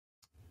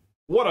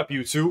What up,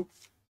 YouTube?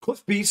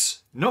 Cliff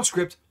Beats, no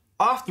script,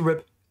 off the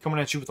rip, coming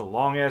at you with a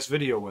long-ass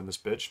video in this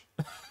bitch.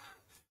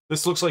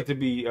 This looks like to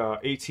be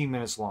 18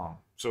 minutes long,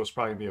 so it's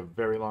probably going to be a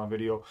very long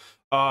video.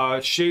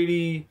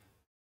 Shady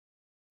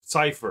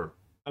Cypher.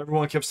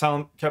 Everyone kept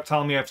telling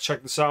me I have to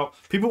check this out.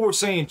 People were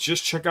saying,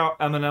 just check out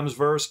Eminem's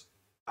verse.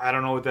 I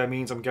don't know what that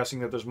means. I'm guessing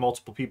that there's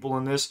multiple people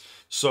in this,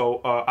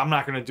 so I'm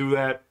not going to do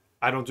that.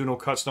 I don't do no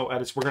cuts, no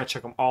edits. We're going to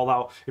check them all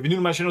out. If you're new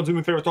to my channel, do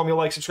me a favor, throw me a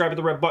like, subscribe, hit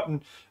the red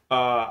button.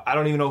 I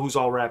don't even know who's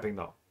all rapping,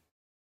 though.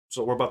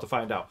 So we're about to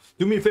find out.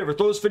 Do me a favor,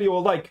 throw this video a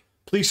like.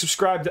 Please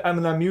subscribe to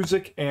Eminem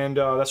Music, and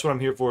that's what I'm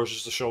here for, is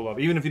just to show love.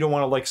 Even if you don't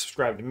want to like,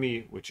 subscribe to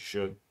me, which you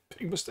should.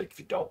 Big mistake if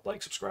you don't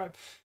like, subscribe.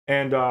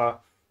 And we're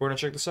going to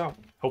check this out.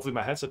 Hopefully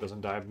my headset doesn't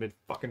die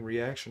mid-fucking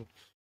reaction.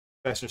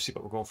 Fasten your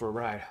seatbelt, we're going for a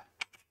ride.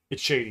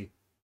 It's Shady.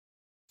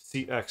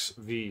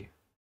 CXVPHER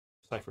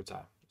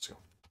time. Let's go.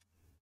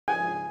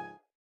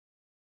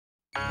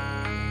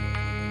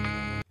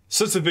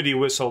 Since the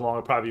video is so long,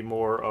 it'll probably be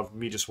more of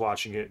me just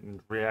watching it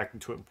and reacting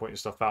to it and pointing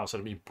stuff out instead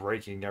of me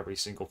breaking every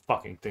single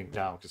fucking thing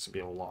down, because it's gonna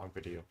be a long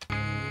video.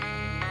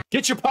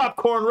 Get your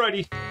popcorn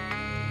ready!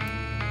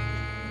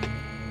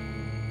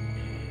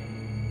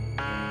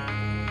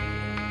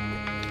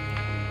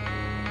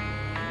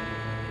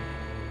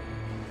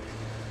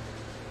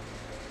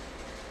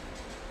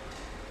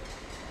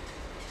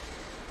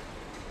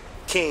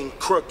 King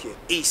Crooked,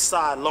 East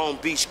Side, Long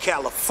Beach,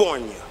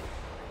 California.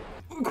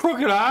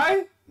 Crooked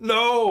Eye?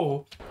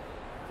 No.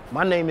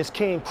 My name is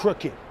King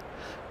Crooked.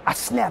 I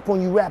snap on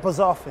you rappers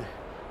often.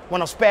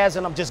 When I'm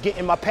spazzing, I'm just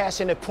getting my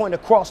passionate point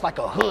across like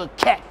a hood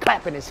cat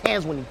clapping his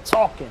hands when he's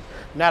talking.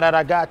 Now that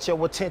I got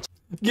your attention.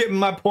 Getting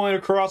my point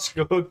across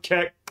like a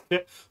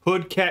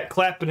hood cat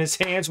clapping his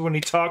hands when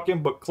he's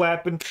talking, but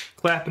clapping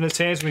his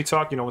hands when he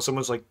talking. You know, when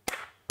someone's like,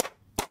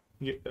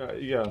 you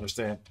gotta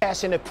understand.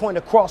 Passionate point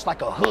across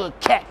like a hood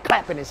cat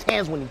clapping his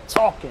hands when he's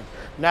talking.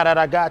 Now that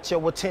I got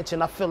your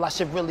attention, I feel I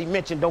should really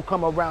mention, don't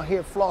come around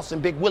here flossing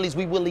big willies,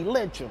 we Willie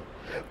lynch him.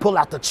 Pull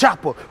out the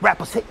chopper,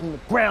 rappers hitting the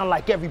ground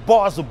like every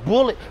bar's a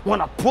bullet. When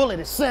I pull it,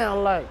 it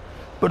sound like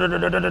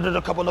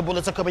a couple of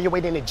bullets are coming your way,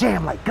 then they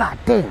jam like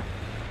goddamn.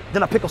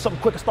 Then I pick up something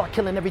quick and start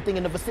killing everything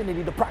in the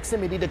vicinity. The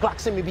proximity, the Glock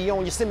send me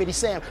beyond Yosemite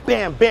Sam.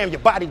 Bam, bam,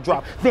 your body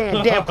drop.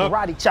 Van Dam,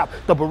 karate chop.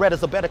 The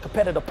Beretta's a better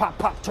competitor. Pop,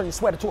 pop, turn your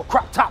sweater to a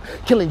crop top.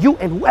 Killing you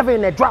and whoever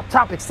in that drop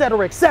top,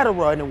 etc.,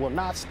 etc. And it will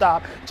not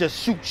stop.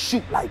 Just shoot,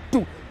 shoot like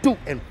do, do,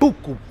 and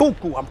buku,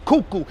 buku. I'm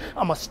cuckoo.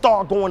 I'm a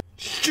star going.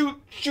 Shoot,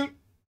 shoot.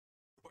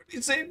 What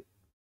is it?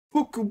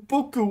 Buku,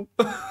 buku.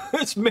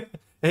 It's man.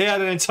 They had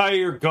an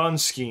entire gun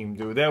scheme,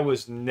 dude. That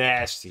was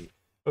nasty.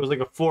 It was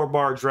like a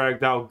 4-bar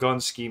dragged out gun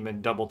scheme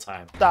in double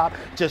time. Stop,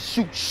 just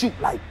shoot, shoot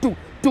like do,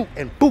 do,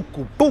 and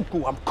buku,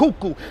 buku. I'm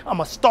cuckoo. I'm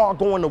a star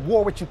going to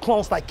war with you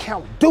clones like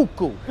Count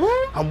Dooku.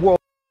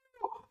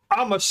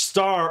 I'm a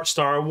Star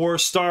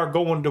Wars star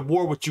going to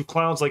war with you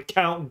clowns like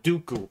Count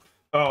Dooku.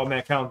 Oh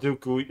man, Count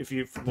Dooku, if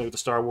you're familiar with the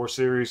Star Wars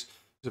series,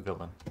 he's a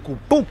villain.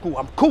 Buku,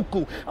 I'm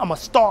cuckoo. I'm a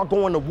star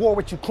going to war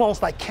with you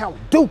clones like Count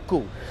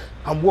Dooku.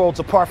 I'm worlds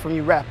apart from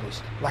you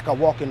rappers. Like I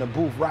walk in the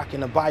booth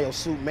rocking a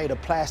biosuit made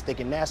of plastic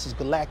and NASA's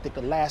galactic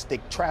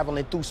elastic,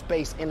 traveling through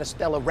space,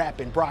 interstellar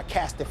rapping,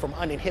 broadcasting from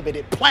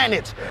uninhibited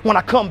planets. When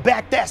I come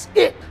back, that's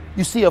it.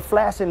 You see a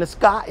flash in the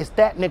sky, it's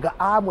that nigga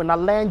I. When I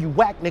land, you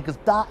whack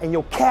niggas die, and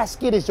your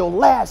casket is your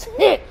last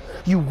hit.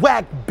 You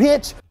whack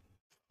bitch.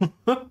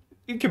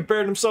 He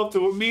compared himself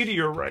to a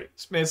meteorite.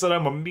 This man said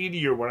I'm a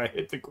meteor when I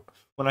hit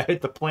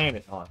the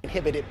planet on.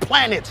 Inhibited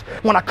planets.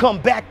 When I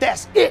come back,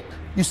 that's it.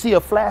 You see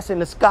a flash in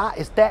the sky,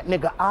 it's that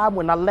nigga I.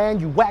 When I land,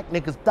 you whack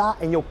niggas die,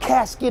 and your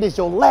casket is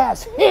your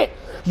last hit.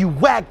 You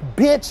whack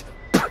bitch.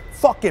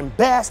 Fucking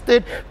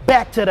bastard.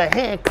 Back to the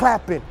hand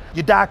clapping.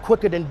 You die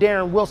quicker than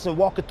Darren Wilson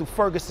walking through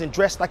Ferguson,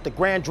 dressed like the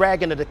Grand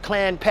Dragon of the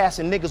Klan,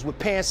 passing niggas with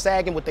pants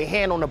sagging with their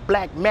hand on a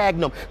black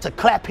magnum to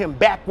clap him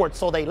backwards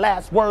so they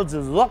last words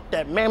is up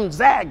that mem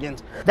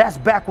zaggins. That's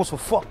backwards for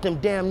fuck them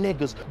damn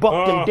niggas.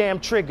 Buck them damn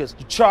triggers.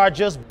 You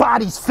charge us,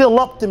 bodies fill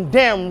up them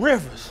damn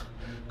rivers.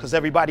 Cause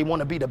everybody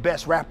wanna be the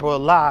best rapper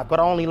alive, but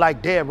I only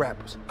like dead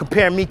rappers.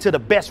 Compare me to the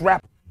best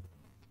rapper.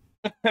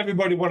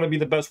 Everybody want to be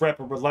the best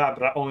rapper alive,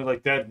 but I only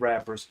like dead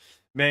rappers.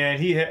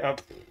 Man,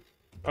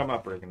 I'm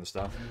not breaking this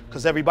down.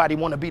 Cause everybody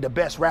want to be the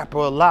best rapper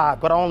alive,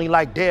 but I only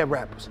like dead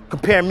rappers.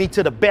 Compare me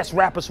to the best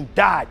rappers who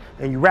died.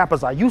 And you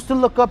rappers I used to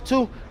look up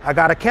to, I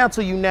gotta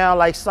cancel you now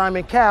like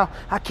Simon Cowell.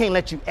 I can't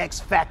let you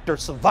X-Factor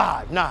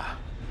survive, nah.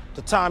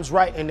 The time's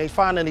right and they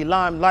finally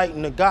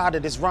limelighting the god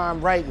of this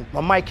rhyme writing. My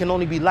mic can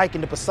only be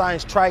likened to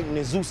Poseidon's Triton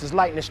and Zeus's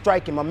lightning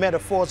striking. My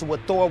metaphors are what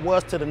Thor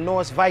was to the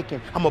Norse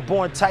Viking. I'm a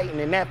born titan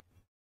and that.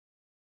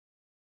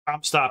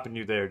 I'm stopping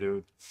you there,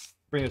 dude.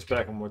 Bring this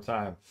back one more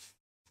time.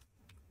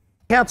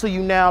 Cancel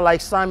you now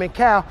like Simon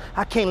Cowell.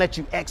 I can't let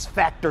you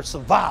X-Factor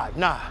survive,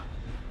 nah.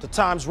 The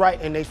time's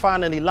right and they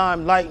finally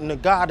limelighting the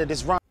god of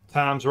this rhyme.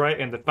 Time's right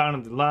and they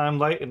finally the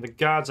limelight and the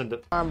gods and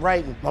the... I'm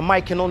writing. My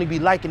mic can only be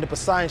likened to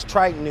Poseidon's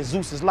Triton and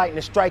Zeus's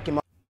lightning striking.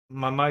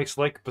 My mic's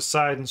like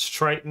Poseidon's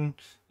Triton,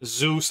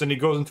 Zeus, and he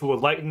goes into a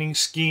lightning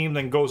scheme,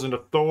 then goes into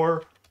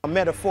Thor. My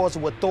metaphors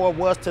are what Thor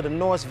was to the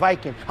Norse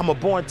Viking. I'm a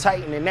born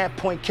titan, and that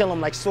point kill him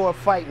like sword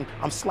fighting.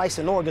 I'm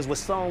slicing organs with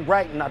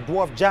songwriting, I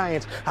dwarf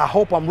giants. I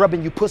hope I'm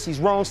rubbing you pussies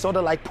wrong,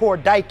 sorta like poor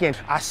Dykin.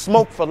 I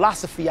smoke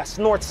philosophy, I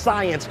snort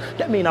science.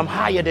 That mean I'm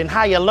higher than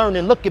higher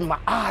learning. Look in my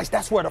eyes,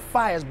 that's where the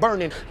fire's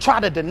burning. Try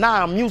to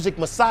deny I'm music,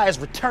 Messiah's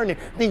returning.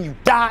 Then you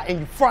die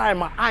and you fry in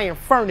my iron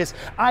furnace.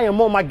 I am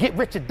on my get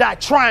rich or die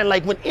trying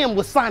like when M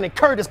was signing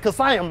Curtis, cause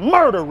I am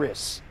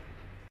murderous.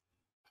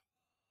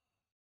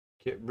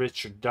 Get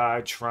rich or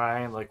die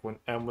trying, like when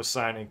M was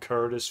signing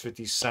Curtis,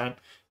 50 Cent.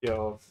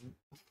 Yo,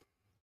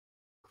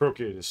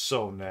 Crooked is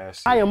so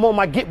nasty. I am on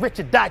my get rich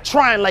or die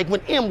trying, like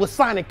when M was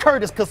signing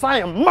Curtis, cause I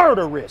am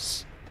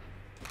murderous.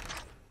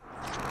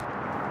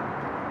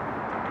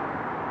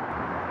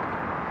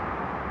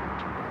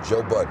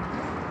 Joe Budden,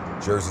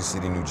 Jersey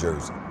City, New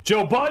Jersey.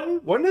 Joe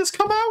Budden? When did this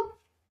come out?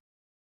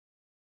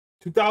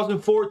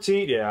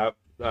 2014? Yeah,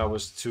 I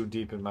was too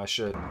deep in my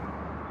shit.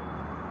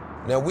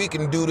 Now we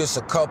can do this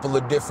a couple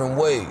of different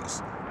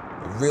ways.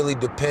 It really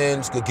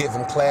depends. Could give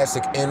him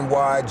classic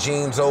NY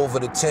jeans over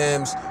the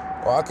Timbs,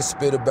 or I could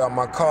spit about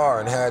my car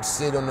and have it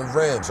sit on the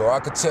rims, or I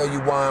could tell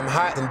you why I'm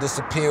hot and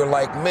disappear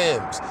like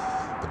Mims.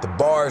 But the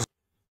bars.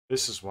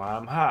 This is why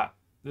I'm hot.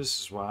 This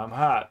is why I'm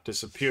hot.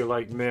 Disappear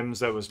like Mims.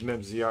 That was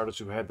Mims, the artist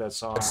who had that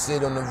song.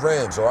 Sit on the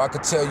rims, or I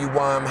could tell you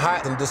why I'm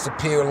hot and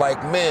disappear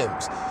like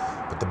Mims.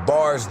 But the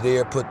bars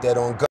there put that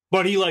on.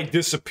 But he like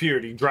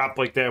disappeared. He dropped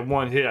like that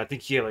one hit. I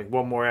think he had like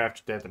one more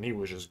after that, and he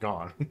was just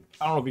gone.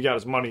 I don't know if he got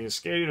his money and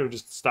skated or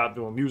just stopped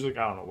doing music.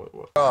 I don't know what it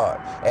was. God,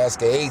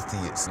 ask an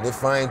atheist. And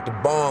if I ain't the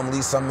bomb, at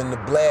least I'm in the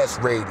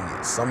blast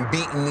radius. I'm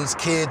beating these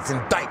kids,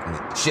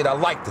 indictment. Shit, I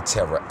like the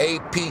terror.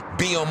 AP,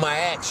 be on my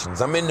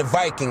actions. I'm in the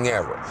Viking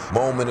era.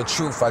 Moment of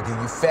truth, I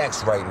give you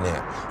facts right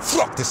now.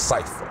 Fuck this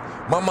cipher.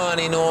 My mind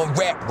ain't on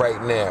rap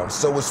right now,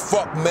 so it's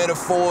fuck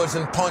metaphors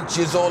and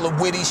punches, all the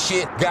witty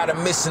shit. Got a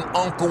missing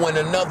uncle and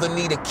another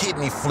need a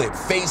kidney flip.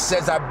 Face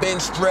says I've been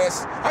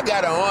stressed. I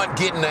got an aunt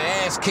getting her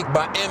ass kicked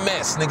by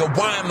MS. Nigga,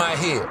 why am I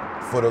here?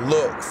 For the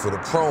look, for the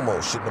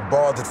promo. Shouldn't have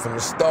bothered from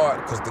the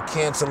start, cause the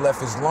cancer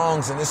left his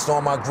lungs and it's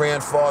on my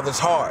grandfather's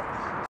heart.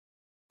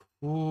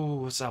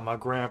 Ooh, it's on my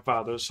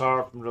grandfather's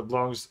heart from the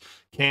lungs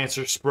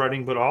cancer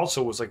spreading, but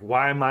also it's like,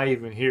 why am I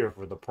even here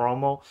for the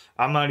promo?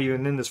 I'm not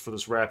even in this for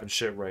this rapping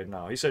shit right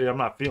now. He said, I'm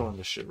not feeling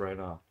this shit right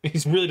now.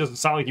 He really doesn't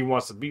sound like he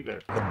wants to be there.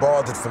 I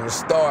bothered from the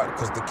start,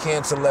 cause the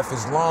cancer left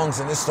his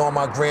lungs and it's on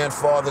my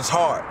grandfather's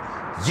heart.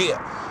 Yeah,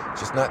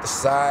 just not the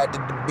side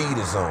that the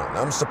beat is on.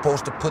 I'm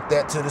supposed to put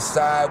that to the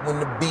side when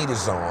the beat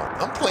is on.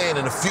 I'm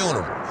planning a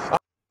funeral.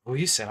 Well,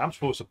 he said, I'm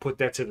supposed to put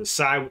that to the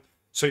side.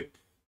 So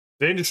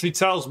the industry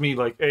tells me,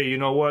 like, hey, you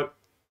know what?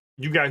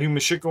 You got human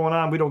shit going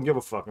on. We don't give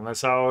a fuck. And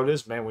that's how it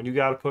is, man. When you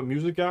got to put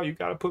music out, you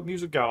got to put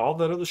music out. All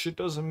that other shit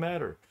doesn't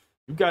matter.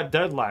 You got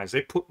deadlines.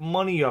 They put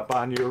money up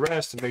on your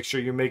ass to make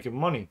sure you're making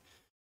money.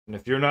 And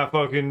if you're not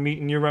fucking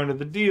meeting your end of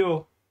the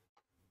deal,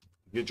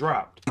 you get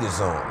dropped. Beat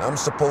is on. I'm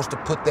supposed to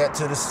put that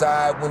to the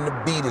side when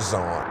the beat is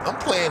on. I'm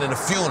planning a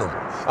funeral.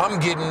 I'm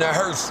getting the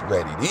hearse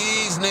ready.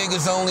 These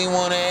niggas only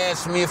want to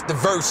ask me if the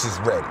verse is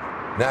ready.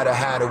 Not a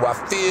how do I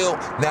feel,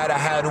 not a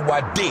how do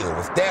I deal.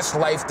 If that's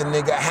life, the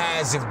nigga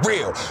has it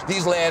real.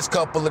 These last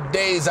couple of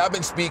days, I've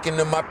been speaking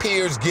to my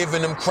peers,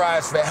 giving them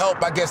cries for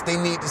help. I guess they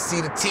need to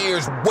see the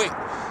tears wait.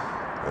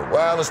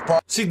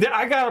 See,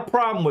 I got a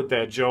problem with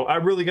that, Joe. I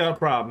really got a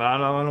problem. I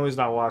know he's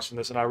not watching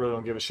this, and I really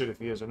don't give a shit if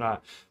he is or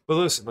not. But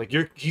listen, like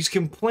he's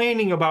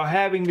complaining about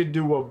having to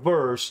do a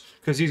verse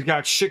because he's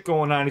got shit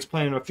going on. He's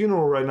planning a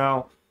funeral right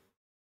now.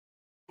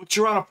 But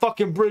you're on a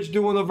fucking bridge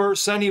doing the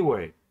verse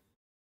anyway.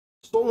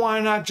 So why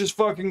not just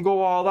fucking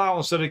go all out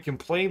instead of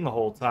complain the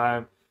whole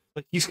time?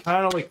 Like, he's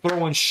kind of like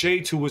throwing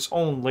shade to his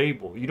own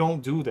label. You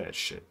don't do that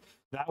shit.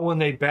 Not when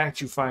they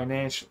backed you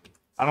financially.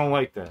 I don't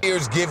like that.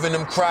 Here's giving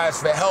them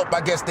cries for help. I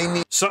guess they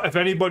need. So if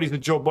anybody's a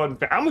Joe Budden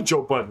fan, I'm a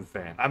Joe Budden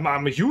fan. I'm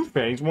a huge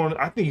fan.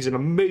 I think he's an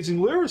amazing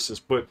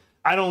lyricist, but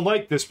I don't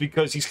like this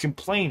because he's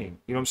complaining.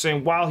 You know what I'm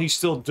saying? While he's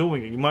still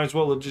doing it, you might as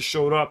well have just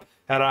showed up,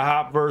 had a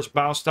hot verse,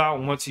 bounced out,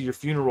 and went to your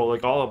funeral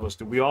like all of us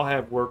do. We all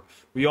have work.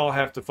 We all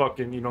have to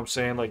fucking, you know what I'm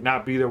saying, like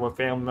not be there when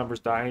family members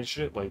die and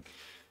shit. Like,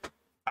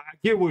 I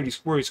get where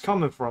he's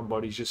coming from,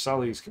 but he's just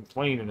solid. He's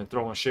complaining and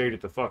throwing shade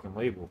at the fucking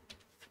label.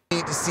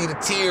 Need to see the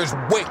tears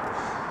wait.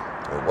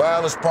 The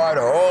wildest part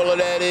of all of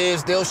that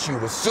is they'll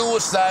shoot a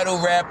suicidal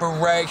rapper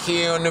right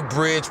here on the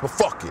bridge, but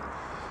fuck it.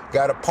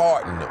 Got a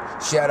part in them.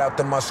 Shout out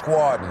to my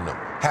squad in them.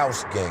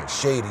 House gang,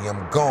 Shady,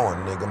 I'm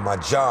gone, nigga. My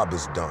job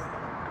is done.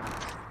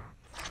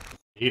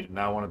 He did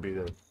not want to be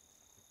there.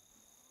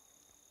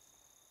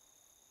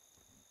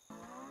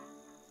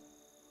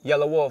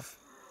 Yellow Wolf,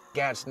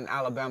 Gadsden,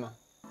 Alabama.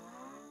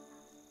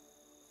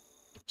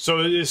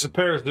 So this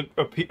appears, I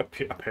need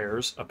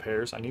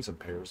some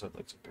pears. I'd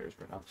like some pears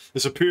right now.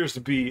 This appears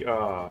to be,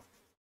 well,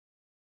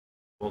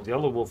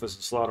 Yellow Wolf is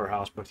in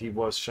Slaughterhouse, but he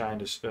was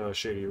signed to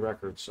Shady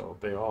Records, so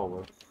they all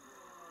were.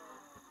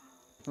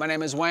 My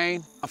name is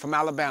Wayne. I'm from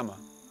Alabama.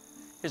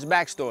 Here's the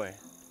backstory.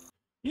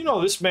 You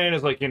know, this man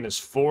is like in his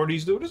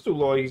 40s, dude. This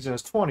dude, he's in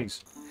his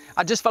 20s.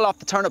 I just fell off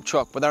the turnip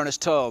truck with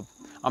Ernest Tubb.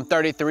 I'm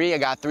 33, I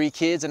got 3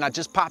 kids, and I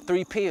just popped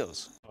 3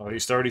 pills. Oh,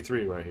 he's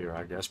 33 right here,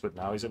 I guess, but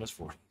now he's in his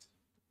 40s.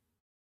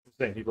 I'm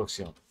saying he looks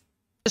young.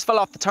 Just fell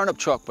off the turnip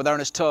truck with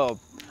Ernest Tubb.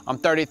 I'm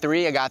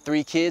 33, I got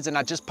 3 kids, and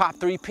I just popped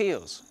 3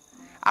 pills.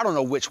 I don't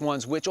know which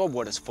one's which or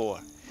what it's for.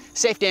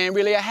 Safety ain't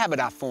really a habit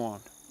I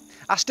formed.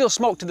 I still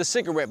smoke to the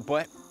cigarette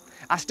butt.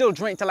 I still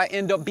drink till I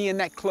end up being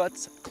that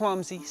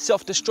clumsy,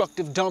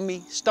 self-destructive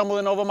dummy,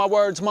 stumbling over my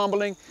words,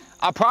 mumbling.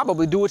 I'll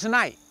probably do it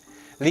tonight.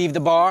 Leave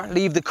the bar,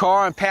 leave the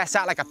car, and pass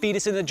out like a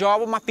fetus in the jar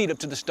with my feet up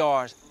to the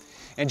stars.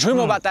 And dream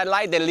about that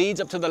light that leads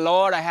up to the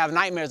Lord. I have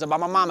nightmares about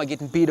my mama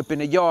getting beat up in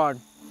the yard.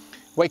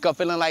 Wake up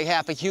feeling like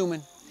half a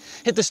human.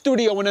 Hit the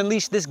studio and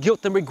unleash this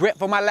guilt and regret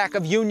for my lack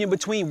of union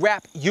between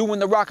rap, you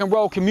and the rock and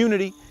roll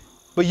community.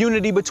 But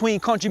unity between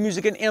country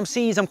music and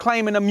MCs, I'm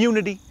claiming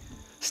immunity.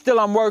 Still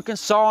I'm working,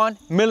 sawing,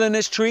 milling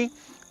this tree,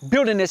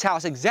 building this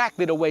house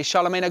exactly the way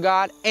Charlemagne the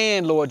God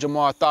and Lord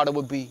Jamar thought it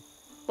would be.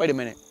 Wait a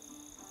minute.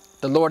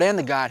 The Lord and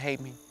the God hate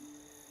me.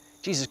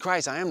 Jesus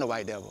Christ, I am the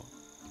white devil.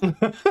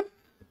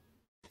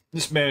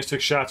 This man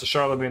took shots of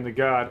Charlemagne the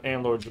God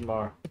and Lord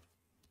Jamar.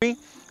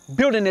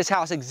 Building this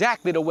house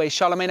exactly the way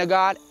Charlemagne the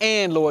God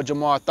and Lord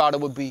Jamar thought it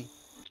would be.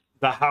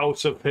 The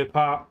house of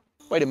hip-hop.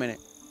 Wait a minute.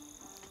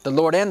 The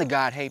Lord and the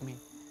God hate me.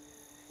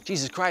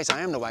 Jesus Christ,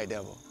 I am the white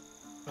devil.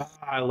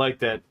 I like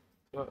that.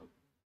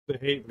 They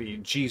hate me.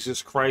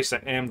 Jesus Christ,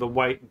 I am the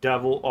white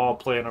devil. All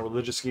playing a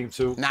religious scheme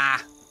too. Nah.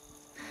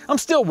 I'm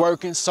still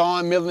working,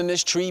 sawing, milling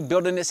this tree,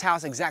 building this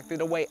house exactly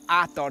the way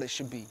I thought it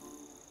should be.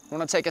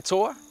 Wanna take a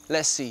tour?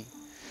 Let's see.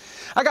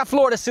 I got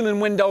floor-to-ceiling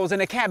windows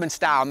in a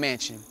cabin-style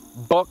mansion.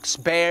 Bucks,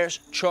 bears,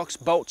 trucks,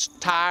 boats,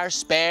 tires,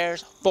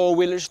 spares,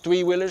 4-wheelers,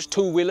 3-wheelers,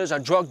 2-wheelers, a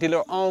drug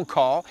dealer on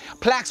call,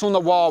 plaques on the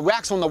wall,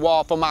 racks on the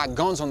wall for my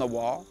guns on the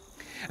wall.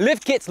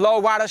 Lift kits,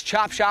 low riders,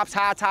 chop shops,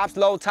 high tops,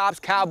 low tops,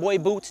 cowboy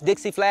boots,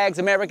 Dixie flags,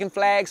 American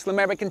tags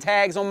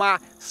on my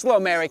slow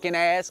American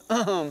ass.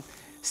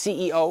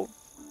 CEO.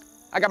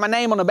 I got my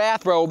name on the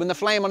bathrobe and the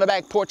flame on the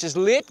back porch is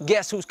lit.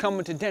 Guess who's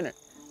coming to dinner?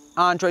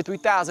 Andre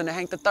 3000 and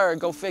Hank III,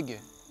 go figure.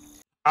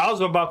 I was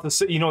about to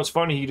say, you know, it's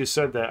funny he just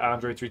said that,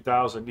 Andre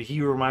 3000.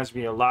 He reminds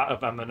me a lot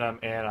of Eminem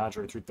and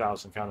Andre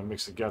 3000 kind of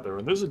mixed together.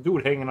 And there's a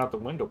dude hanging out the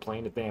window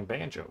playing the damn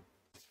banjo.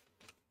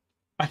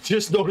 I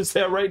just noticed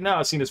that right now.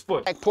 I seen his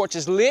foot. Back porch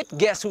is lit.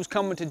 Guess who's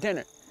coming to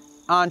dinner?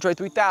 Andre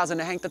 3000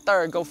 and Hank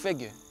III, go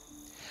figure.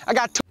 I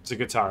got It's a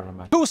guitar,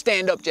 man. 2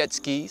 stand-up jet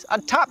skis,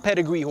 a top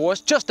pedigree horse,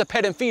 just a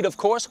pet and feed, of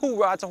course.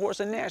 Who rides a horse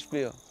in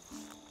Nashville?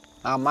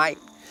 I might.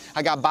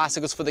 I got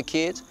bicycles for the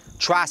kids,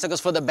 tricycles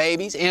for the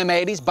babies,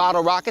 M80s,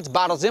 bottle rockets,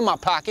 bottles in my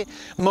pocket,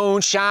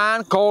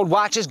 moonshine, gold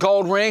watches,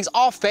 gold rings,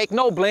 all fake,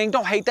 no bling,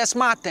 don't hate, that's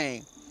my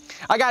thing.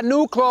 I got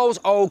new clothes,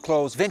 old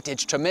clothes,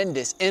 vintage,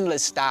 tremendous,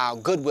 endless style,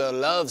 Goodwill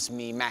loves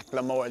me,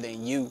 Macklemore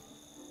than you.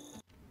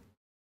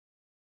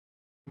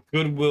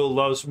 Goodwill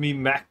loves me,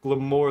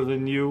 Macklemore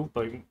than you.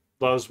 Like,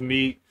 loves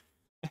me,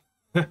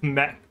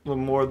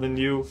 Macklemore than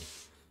you.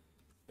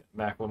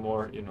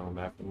 Macklemore, you know who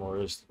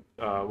Macklemore is.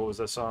 What was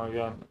that song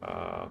again?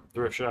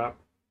 Thrift Shop.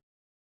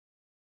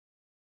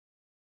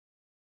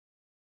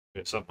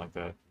 Yeah, something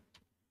like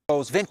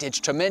that.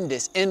 Vintage,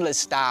 tremendous, endless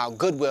style,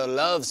 Goodwill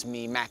loves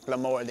me,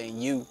 Macklemore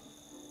than you.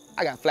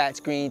 I got flat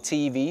screen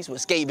TVs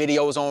with skate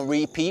videos on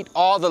repeat,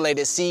 all the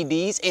latest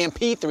CDs,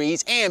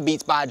 MP3s, and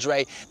Beats by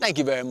Dre. Thank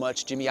you very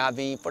much, Jimmy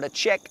Iovine, for the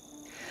check.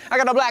 I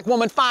got a black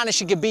woman fine as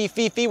she could be,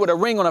 Fifi, with a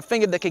ring on her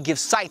finger that could give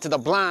sight to the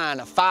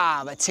blind, a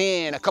 5, a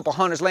 10, a couple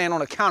hundreds laying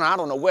on the counter. I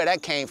don't know where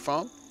that came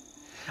from.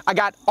 I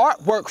got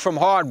artwork from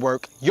hard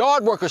work,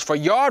 yard workers for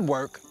yard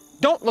work.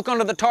 Don't look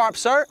under the tarp,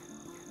 sir.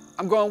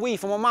 I'm growing weed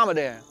from my mama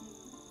there.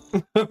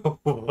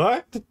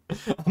 What?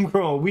 I'm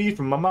growing weed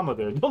from my mama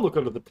there. Don't look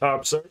under the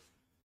tarp, sir.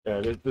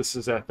 Yeah, this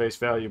is at face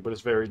value, but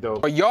it's very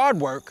dope. For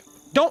yard work.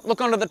 Don't look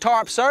under the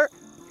tarp, sir.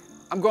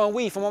 I'm growing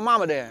weed from my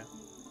mama there.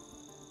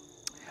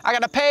 I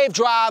got a paved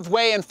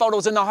driveway and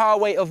photos in the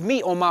hallway of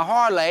me on my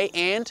Harley,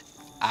 and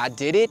I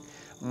did it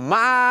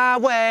my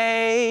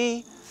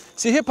way.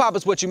 See, hip-hop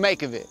is what you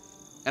make of it,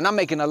 and I'm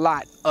making a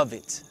lot of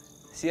it.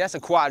 See, that's a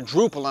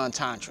quadruple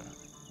entendre.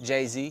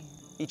 Jay-Z,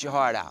 eat your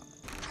heart out.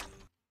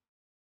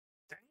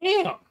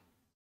 Damn!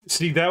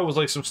 See, that was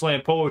like some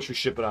slam poetry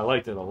shit, but I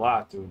liked it a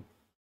lot, dude.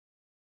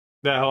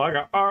 Now, I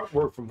got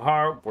artwork from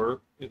hard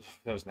work.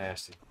 That was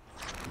nasty.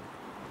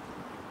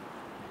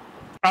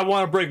 I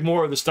want to break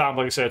more of this time.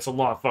 Like I said, it's a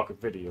long fucking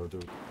video,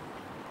 dude.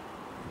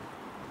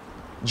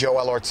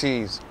 Joel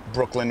Ortiz,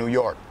 Brooklyn, New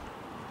York.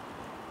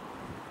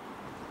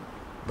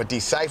 But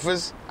these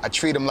ciphers, I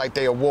treat them like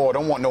they a war.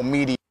 Don't want no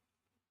media.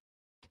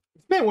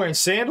 This man wearing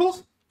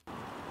sandals?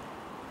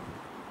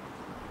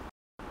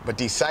 But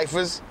these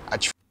ciphers, I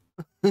treat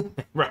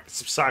Right,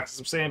 some socks and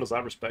some sandals. I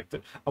respect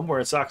it. I'm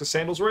wearing socks and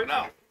sandals right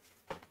now.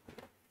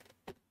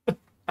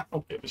 I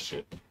don't give a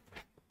shit.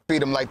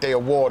 them like they a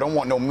war. Don't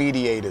want no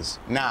mediators.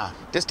 Nah,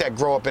 this that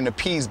grow up in the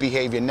peas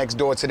behavior next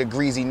door to the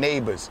greasy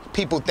neighbors.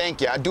 People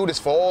thank you. I do this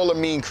for all the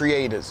mean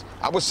creators.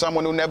 I was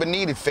someone who never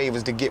needed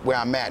favors to get where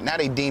I'm at. Now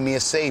they deem me a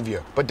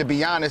savior. But to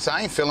be honest,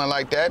 I ain't feeling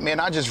like that, man.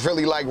 I just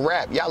really like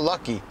rap. Y'all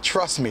lucky.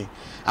 Trust me.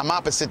 I'm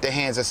opposite the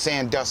hands of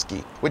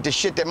Sandusky. With the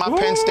shit that my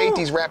pen state,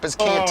 these rappers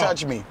can't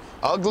touch me.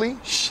 Ugly?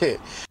 Shit.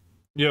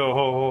 Yo,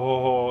 ho, ho,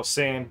 ho, ho.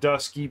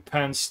 Sandusky,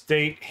 Penn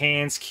State,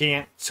 hands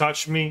can't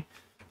touch me.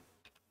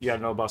 You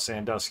gotta know about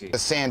Sandusky.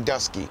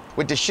 Sandusky.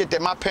 With the shit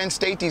that my pen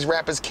state, these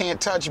rappers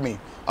can't touch me.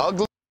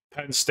 Ugly?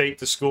 Penn State,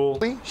 the school.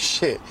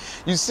 Shit.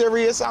 You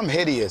serious? I'm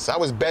hideous. I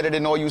was better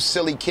than all you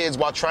silly kids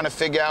while trying to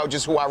figure out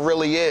just who I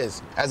really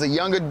is. As a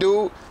younger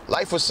dude,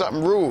 life was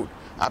something rude.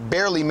 I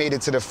barely made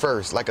it to the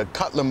first, like a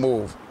Cutler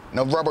move.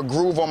 No rubber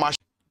groove on my...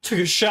 Took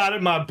a shot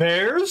at my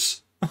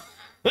Bears?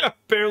 I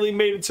barely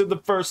made it to the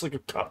first, like a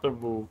Cutler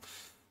move.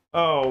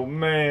 Oh,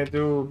 man,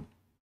 dude.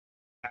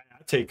 I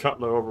take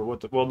Cutler over with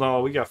the... Well,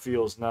 no, we got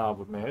Fields now,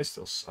 but, man, they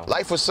still suck.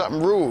 Life was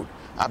something rude.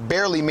 I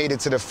barely made it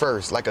to the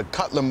first, like a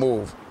Cutler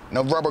move.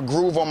 No rubber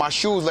groove on my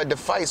shoes led to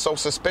fight, so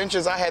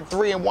suspensions, I had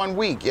 3 in 1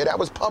 week. Yeah, that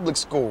was public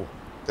school.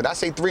 Did I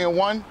say 3 in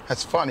 1?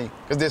 That's funny,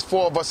 because there's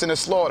 4 of us in the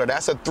slaughter.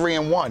 That's a 3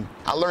 in 1.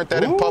 I learned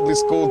that in public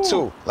school,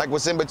 too. Like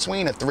what's in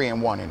between a 3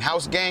 in 1. In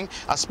house gang,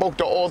 I spoke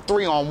to all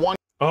 3 on one.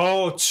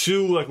 Oh,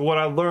 2, like what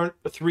I learned,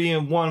 3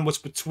 in 1, what's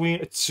between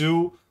a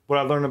 2, what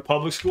I learned in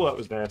public school, that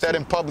was nasty. That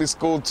in public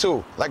school,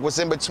 too. Like what's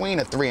in between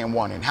a 3 in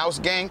 1. In house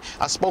gang,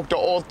 I spoke to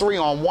all 3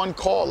 on one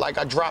call, like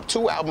I dropped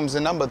 2 albums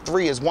and number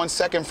 3 is 1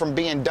 second from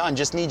being done.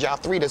 Just need y'all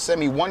 3 to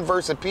send me 1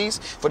 verse apiece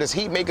for this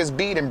Heatmakers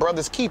beat and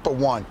Brothers Keeper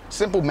 1.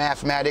 Simple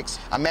mathematics.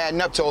 I'm adding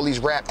up to all these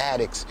rap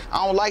addicts.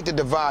 I don't like to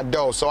divide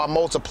dough, so I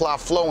multiply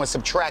flow and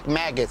subtract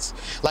maggots.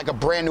 Like a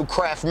brand new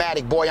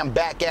Craftmatic, boy, I'm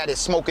back at it,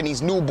 smoking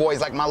these new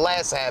boys like my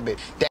last habit.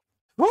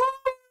 Woo!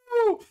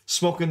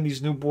 Smoking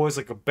these new boys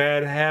like a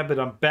bad habit.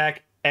 I'm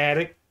back at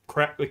it.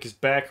 Crap, like his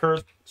back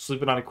hurts.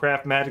 Sleeping on a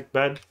Craftmatic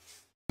bed.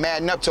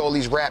 Adding up to all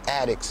these rap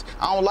addicts.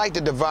 I don't like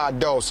to divide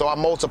dough, so I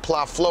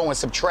multiply flow and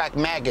subtract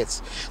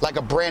maggots. Like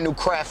a brand new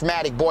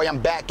Craftmatic, boy, I'm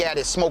back at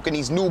it, smoking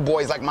these new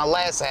boys like my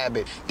last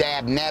habit.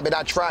 Dab nabbit,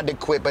 I tried to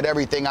quit, but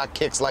everything I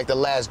kick's like the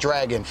last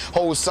dragon.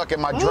 Hoes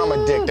sucking my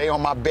drummer dick, they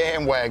on my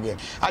bandwagon.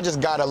 I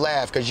just gotta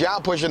laugh, cause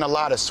y'all pushing a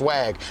lot of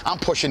swag. I'm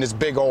pushing this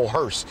big old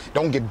hearse.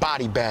 Don't get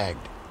body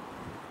bagged.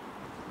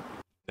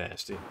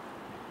 Nasty.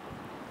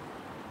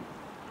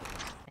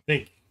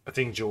 I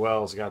think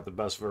Joel's got the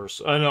best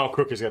verse. I know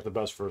Crooked's got the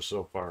best verse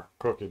so far.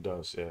 Crooked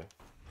does, yeah.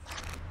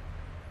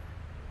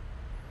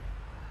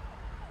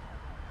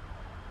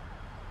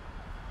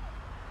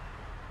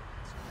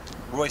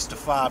 Royce the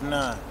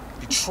 5'9",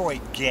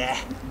 Detroit guy.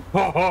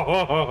 Ho, ho,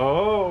 ho, ho,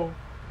 ho.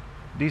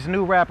 These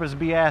new rappers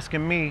be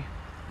asking me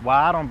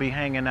why I don't be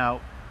hanging out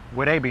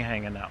where they be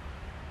hanging out.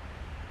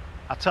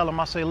 I tell them,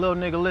 I say, little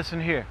nigga, listen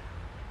here.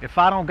 If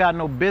I don't got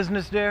no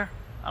business there,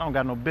 I don't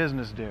got no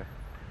business there.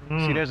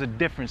 See, there's a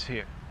difference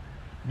here.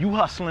 You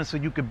hustling so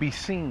you could be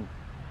seen.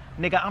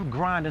 Nigga, I'm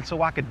grinding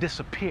so I could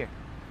disappear.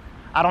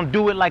 I don't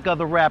do it like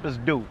other rappers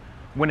do.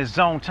 When it's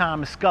zone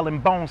time, it's skull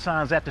and bone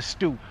signs at the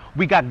stew.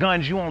 We got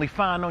guns you only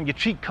find on your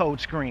cheat code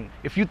screen.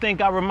 If you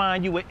think I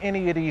remind you of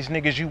any of these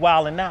niggas, you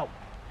wildin' out.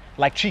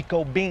 Like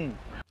Chico Bean.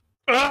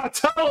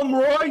 Tell him,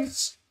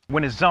 Royce!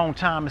 When it's zone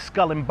time, it's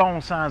skull and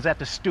bone signs at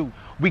the stew.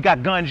 We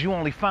got guns you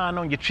only find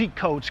on your cheat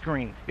code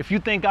screen. If you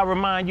think I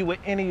remind you of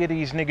any of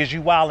these niggas,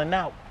 you wildin'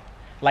 out.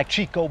 Like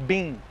Chico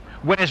Bean.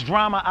 When it's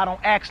drama, I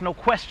don't ask no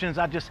questions.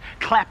 I just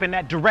clap in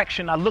that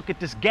direction. I look at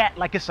this gat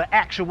like it's an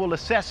actual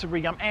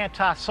accessory. I'm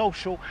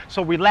antisocial,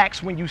 so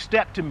relax when you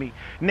step to me.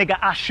 Nigga,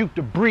 I shoot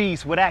the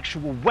breeze with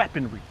actual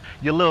weaponry.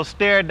 Your little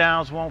stare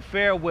downs won't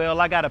fare well.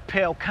 I got a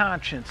pale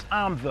conscience.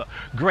 I'm the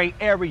gray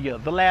area.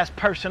 The last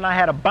person I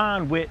had a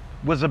bond with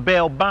was a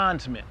bail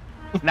bondsman.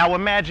 Now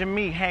imagine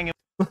me hanging.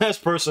 The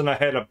last person I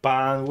had a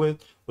bond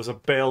with was a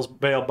bail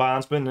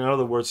bondsman. In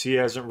other words, he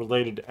hasn't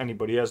related to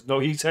anybody.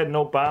 He's had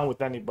no bond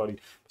with anybody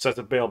besides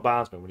a bail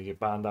bondsman when he get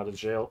bonded out of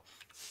jail.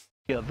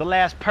 Yeah, the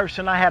last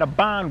person I had a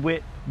bond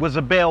with was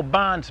a bail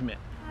bondsman.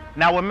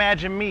 Now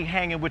imagine me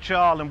hanging with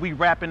y'all and we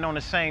rapping on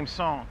the same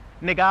song.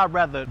 Nigga, I'd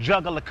rather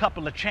juggle a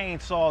couple of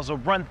chainsaws or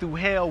run through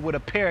hell with a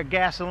pair of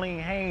gasoline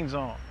Hanes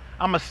on.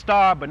 I'm a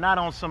star, but not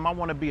on some I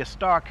want to be a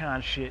star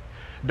kind shit.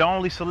 The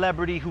only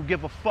celebrity who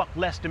give a fuck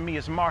less than me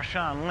is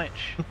Marshawn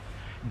Lynch.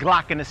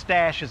 Glock in the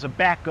stash is a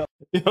backup.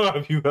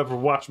 If you ever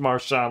watched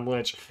Marshawn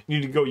Lynch, you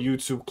need to go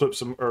YouTube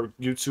clips him, or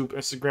YouTube,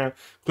 Instagram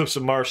clips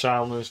of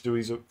Marshawn Lynch. Dude,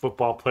 he's a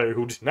football player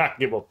who does not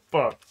give a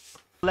fuck.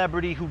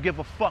 Celebrity who give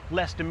a fuck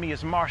less than me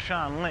is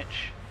Marshawn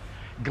Lynch.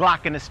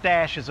 Glock in the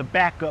stash is a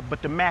backup,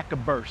 but the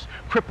Maca burst.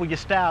 Cripple your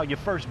style, your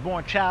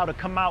firstborn child to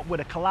come out with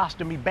a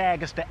colostomy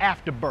bag is the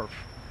afterbirth.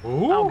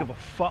 Ooh. I don't give a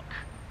fuck.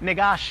 Nigga,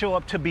 I show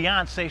up to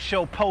Beyonce's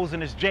show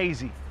posing as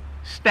Jay-Z.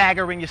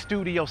 Stagger in your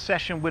studio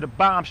session with a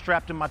bomb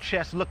strapped to my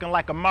chest looking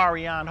like a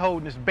Marion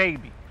holding his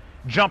baby.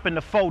 Jump in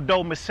the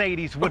four-door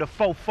Mercedes with a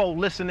fofo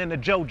listening to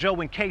JoJo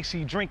and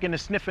Casey drinking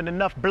and sniffing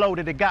enough blow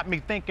that it got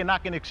me thinking I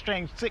can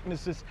exchange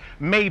sicknesses,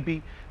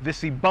 maybe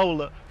this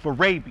Ebola for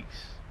rabies.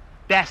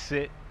 That's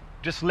it,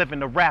 just living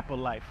the rapper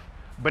life.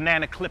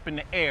 Banana clip in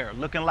the air,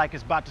 looking like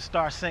it's about to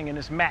start singing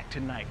this Mac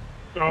tonight.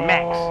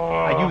 Max,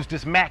 I use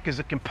this Mac as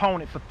a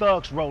component for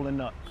thugs rolling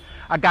up.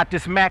 I got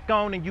this Mac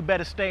on and you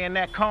better stay in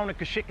that corner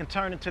cause shit can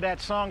turn into that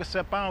song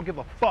except I don't give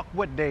a fuck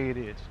what day it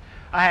is.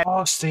 I had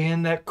stay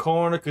in that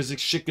corner cause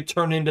this shit could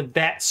turn into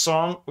that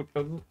song.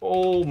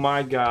 Oh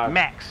my god.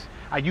 Max.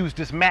 I use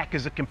this Mac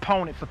as a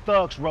component for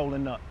thugs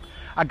rolling up.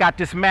 I got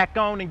this Mac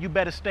on and you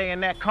better stay in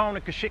that corner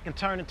cause shit can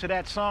turn into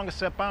that song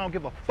except I don't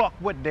give a fuck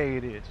what day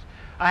it is.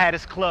 I had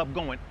this club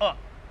going up.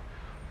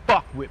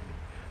 Fuck with me.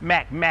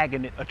 Mac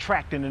magnet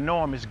attracting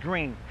enormous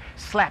green.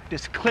 Slapped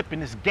this clip in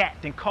his gat,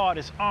 then caught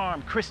his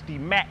arm. Christy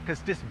Mac,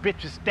 cause this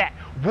bitch is that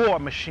war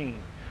machine.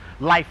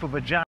 Life of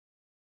a giant.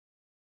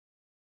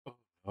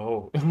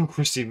 Oh,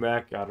 Christy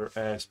Mack got her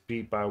ass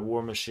beat by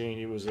War Machine.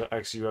 He was an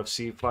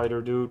ex-UFC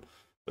fighter, dude.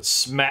 But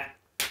smack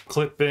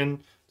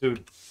clipping,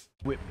 dude.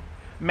 With me.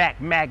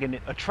 Mac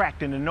magnet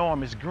attracting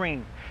enormous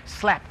green.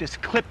 Slapped this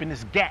clip in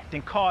his gat,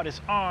 then caught his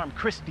arm.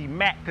 Christy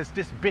Mac, cause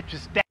this bitch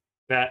is that.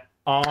 That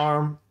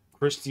arm,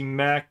 Christy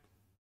Mack.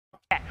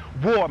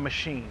 War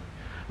machine.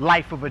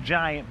 Life of a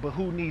giant, but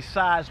who needs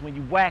size when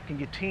you whacking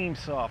your team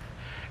soft?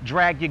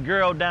 Drag your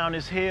girl down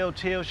this hill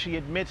till she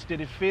admits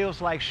that it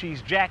feels like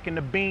she's jacking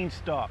the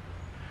beanstalk.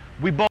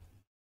 We both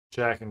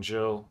Jack and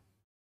Jill.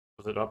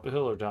 Was it up a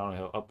hill or down a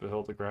hill? Up a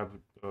hill to grab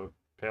a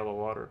pail of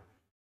water.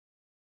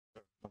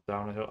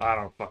 Down a hill. I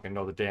don't fucking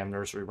know the damn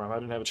nursery rhyme. I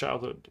didn't have a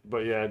childhood.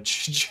 But yeah,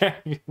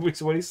 Jack. What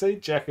do you say?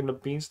 Jacking the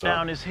beanstalk.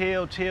 Down this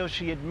hill till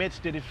she admits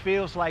that it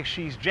feels like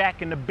she's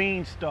jacking the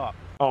beanstalk.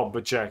 Oh,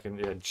 but Jack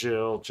and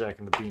Jill, Jack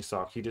and the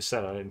beanstalk. He just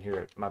said I didn't hear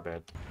it. My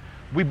bad.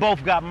 We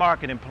both got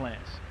marketing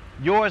plans.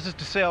 Yours is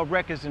to sell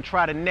records and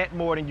try to net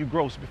more than you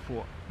grossed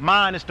before.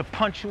 Mine is to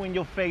punch you in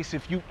your face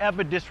if you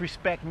ever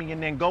disrespect me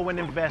and then go and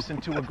invest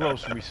into a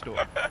grocery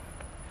store.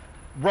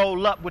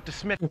 Roll up with the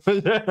Smith.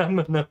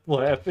 I'm not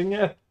laughing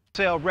at.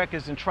 Sell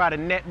records and try to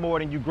net more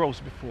than you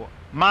grossed before.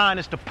 Mine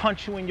is to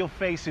punch you in your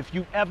face if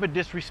you ever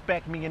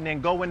disrespect me and then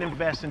go and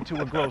invest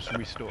into a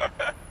grocery store.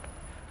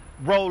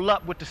 Roll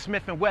up with the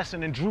Smith &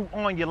 Wesson and drew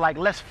on you like,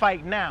 let's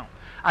fight now.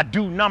 I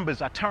do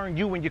numbers, I turn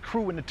you and your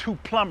crew into two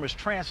plumbers.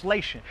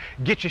 Translation,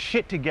 get your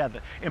shit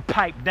together and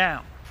pipe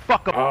down.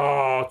 Fuck up.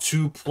 Oh,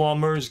 two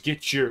plumbers,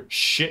 get your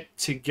shit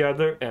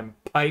together and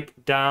pipe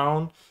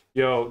down.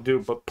 Yo,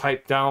 dude, but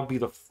pipe down, be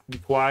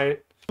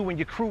quiet. You and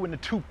your crew into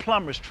two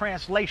plumbers.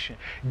 Translation,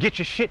 get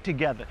your shit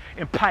together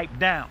and pipe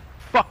down.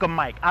 Fuck a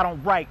mic, I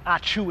don't write, I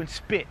chew and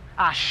spit.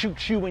 I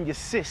shoot you and your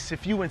sis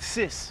if you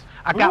insist.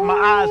 I got my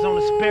eyes on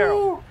the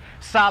sparrow.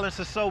 Silence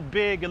is so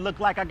big, it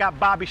looked like I got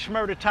Bobby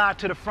Schmurder tied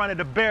to the front of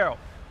the barrel.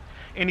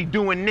 And he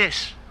doing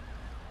this.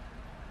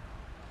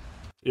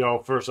 Yo,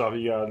 first off,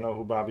 you gotta know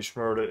who Bobby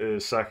Schmurder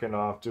is. Second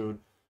off, dude,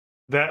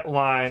 that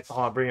line,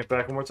 hold on, bring it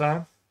back one more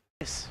time.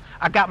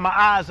 I got my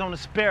eyes on the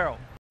sparrow.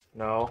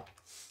 No.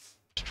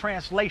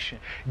 Translation,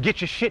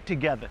 get your shit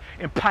together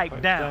and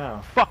pipe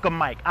down. Fuck a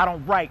mic, I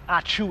don't write, I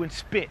chew and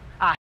spit.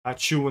 I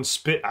chew and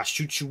spit, I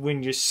shoot you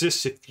in your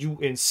sis if you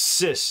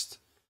insist.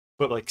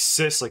 But like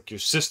sis, like your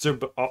sister,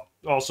 but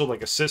also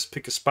like a sis,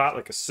 pick a spot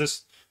like a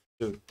sis,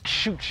 dude.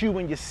 Shoot you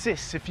and your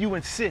sis if you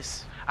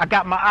insist. I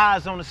got my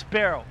eyes on the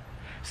sparrow.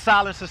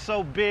 Silence is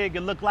so big,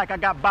 it looked like I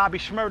got Bobby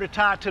Schmurder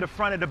tied to the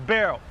front of the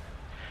barrel.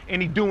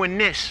 And he doing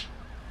this.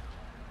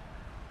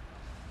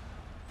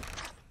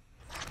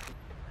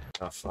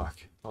 Oh, fuck.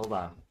 Hold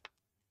on.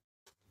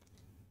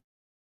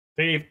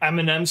 They gave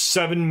Eminem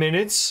 7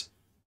 minutes?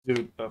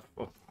 Dude,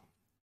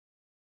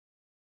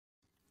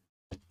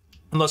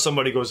 unless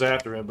somebody goes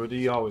after him, but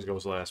he always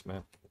goes last,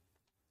 man.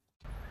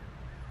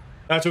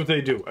 That's what they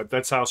do.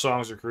 That's how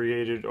songs are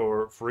created,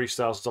 or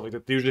freestyles and stuff like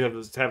that. They usually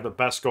have the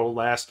best go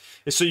last.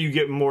 It's so you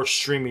get more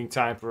streaming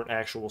time for an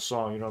actual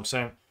song, you know what I'm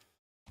saying?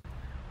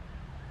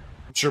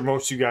 I'm sure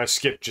most of you guys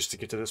skip just to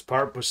get to this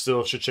part, but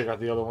still should check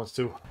out the other ones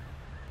too.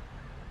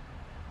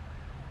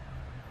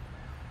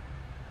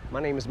 My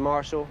name is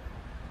Marshall.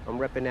 I'm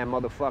repping that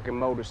motherfucking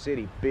Motor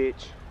City,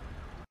 bitch.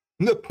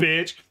 The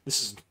bitch.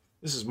 This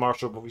is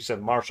Marshall, but we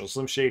said Marshall.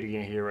 Slim Shady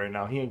ain't here right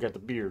now. He ain't got the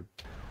beard.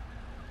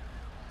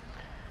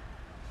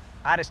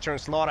 I just turned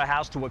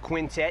Slaughterhouse to a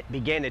quintet,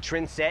 began a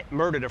trend set,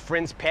 murdered a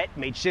friend's pet,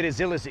 made shit as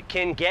ill as it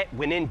can get,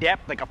 went in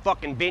depth like a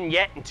fucking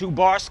vignette, and 2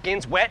 bars,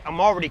 skin's wet, I'm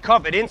already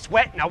covered in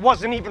sweat, and I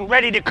wasn't even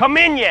ready to come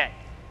in yet.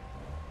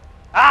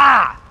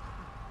 Ah!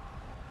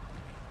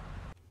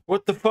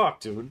 What the fuck,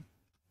 dude?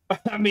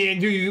 I mean,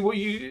 do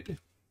you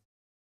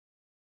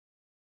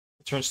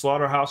turn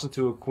Slaughterhouse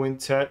into a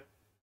quintet?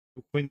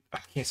 I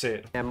can't say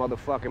it. That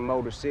motherfucking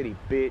Motor City,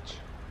 bitch.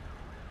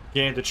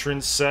 Began the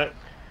trend set.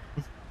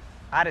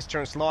 I just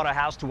turned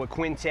Slaughterhouse to a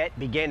quintet,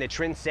 began a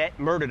trend set,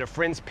 murdered a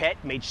friend's pet,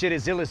 made shit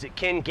as ill as it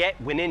can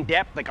get, went in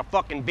depth like a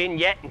fucking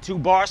vignette, and 2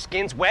 bars,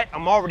 skin's wet,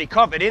 I'm already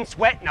covered in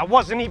sweat, and I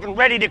wasn't even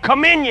ready to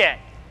come in yet.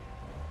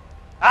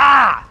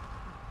 Ah!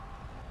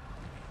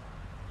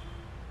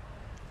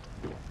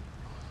 Let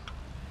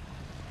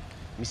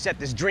me set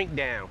this drink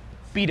down,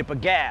 beat up a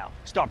gal,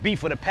 start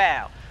beef with a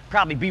pal.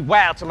 Probably be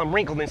wild till I'm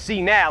wrinkled and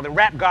senile. Then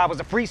Rap God was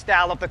a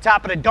freestyle off the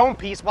top of the dome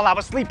piece while I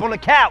was asleep on the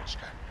couch.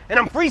 And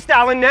I'm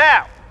freestyling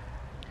now.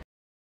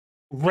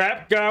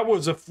 Rap God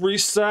was a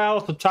freestyle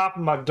off the top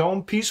of my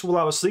dome piece while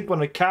I was asleep on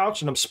the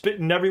couch, and I'm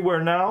spitting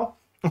everywhere now.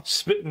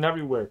 spitting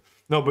everywhere.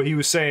 No, but he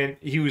was saying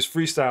he was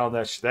freestyling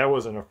that shit. That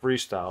wasn't a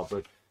freestyle,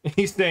 but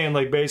he's saying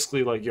like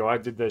basically like, yo, I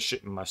did that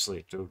shit in my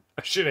sleep, dude.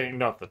 That shit ain't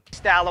nothing.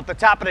 Style up the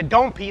top of the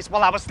dome piece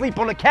while I was asleep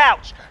on the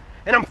couch,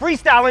 and I'm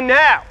freestyling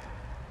now.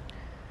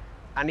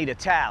 I need a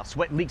towel,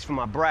 sweat leaks from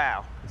my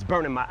brow. It's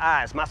burning my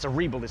eyes, my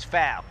cerebral is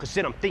foul. Cause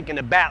shit I'm thinking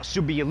about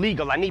should be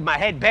illegal. I need my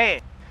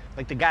headband.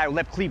 Like the guy who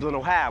left Cleveland,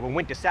 Ohio and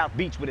went to South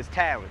Beach with his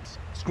talents.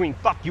 Scream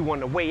fuck you on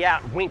the way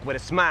out, wink with a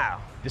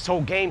smile. This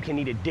whole game can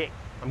eat a dick.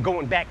 I'm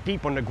going back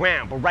deep on the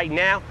ground, but right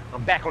now,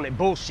 I'm back on that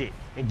bullshit.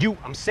 And you,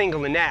 I'm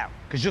singling out.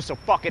 Cause you're so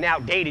fucking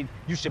outdated,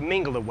 you should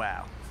mingle a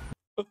while.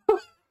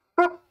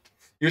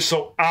 You're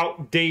so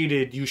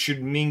outdated, you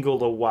should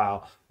mingle a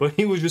while. But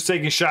he was just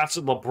taking shots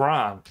at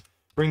LeBron.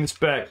 Bring this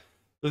back.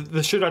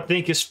 The shit I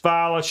think is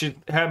foul. I should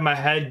have my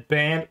head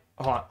banned.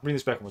 Hold on, bring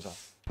this back one more time.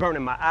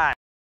 Burning my eyes.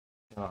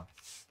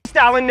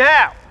 Styling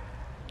now.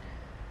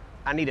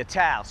 I need a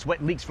towel.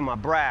 Sweat leaks from my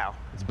brow.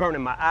 It's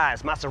burning my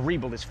eyes. My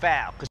cerebral is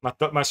foul.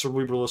 My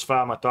cerebral is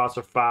foul. My thoughts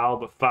are foul,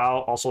 but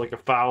foul, also like a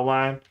foul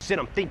line. Shit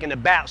I'm thinking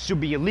about should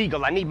be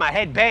illegal. I need my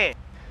head banned.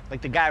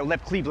 Like the guy who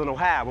left Cleveland,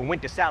 Ohio and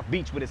went to South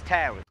Beach with his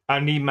talent. I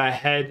need my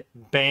head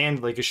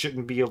banned, like it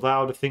shouldn't be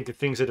allowed to think the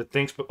things that it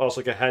thinks, but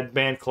also like a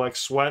headband collects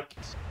sweat.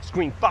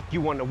 Scream fuck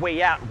you on the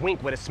way out,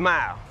 wink with a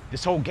smile.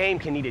 This whole game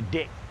can eat a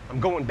dick.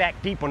 I'm going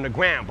back deep on the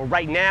ground, but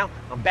right now,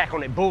 I'm back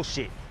on that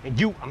bullshit. And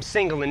you, I'm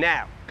singling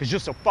out. Cause you're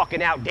so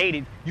fucking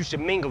outdated, you should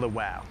mingle a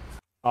while.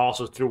 I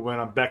also threw in,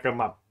 I'm back on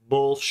my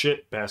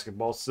bullshit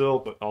basketball still,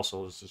 but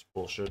also it's just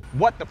bullshit.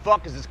 What the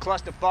fuck is this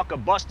clusterfuck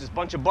of busters?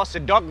 Bunch of Buster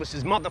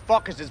Douglases,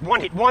 motherfuckers is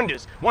one-hit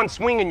wonders. One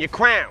swing in your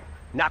crown.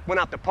 Knock one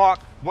out the park,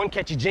 one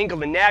catchy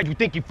jingle, and now you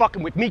think you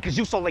fucking with me cause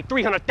you sold like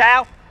 300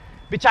 thou?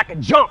 Bitch, I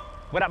can jump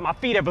without my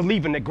feet ever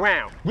leaving the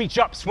ground. Reach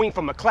up, swing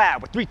from a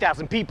cloud with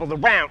 3,000 people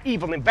around.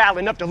 Evil and vile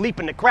enough to leap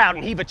in the crowd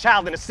and heave a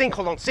child in a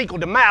sinkhole on Cinco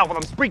de Mayo while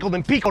I'm sprinkled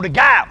in Pico de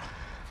Gallo.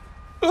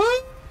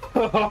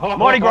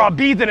 Mardi Gras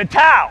beads in a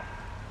towel.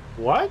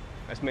 What?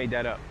 I just made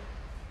that up.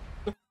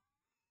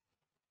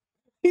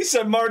 He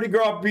said Mardi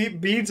Gras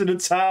beads in a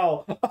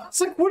towel. I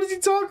was like, what is he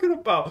talking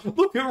about?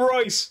 Look at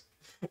Royce.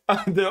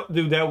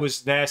 Dude, that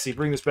was nasty.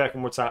 Bring this back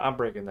one more time. I'm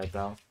breaking that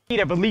down. Feet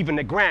ever leaving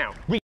the ground.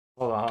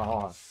 Hold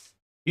on.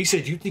 He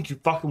said, you think you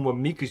fucking with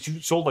me because you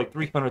sold like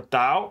 300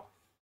 thou?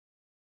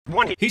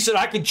 He said,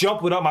 I could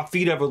jump without my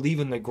feet ever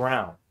leaving the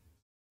ground.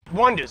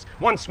 Wonders,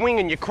 one swing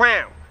in your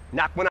crown.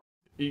 Knock one out.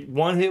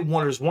 One hit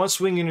wonders, one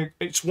swing in your,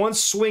 it's one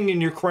swing in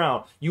your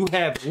crown. You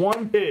have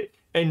one hit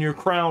and your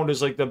crown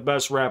is like the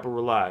best rapper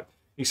alive.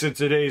 He said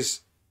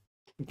today's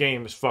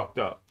game is fucked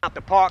up. Out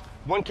the park,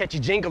 one catchy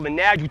jingle, and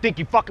now you think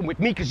you fucking with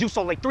me because you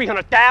sold like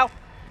 300 thou?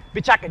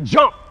 Bitch, I can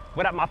jump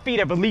without my feet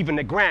ever leaving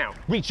the ground.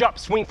 Reach up,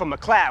 swing from a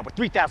cloud with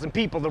 3,000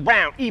 people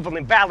around. Evil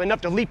and vile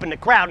enough to leap in the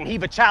crowd and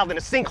heave a child in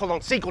a sinkhole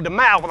on Cinco de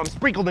Mayo while I'm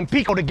sprinkled in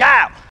Pico de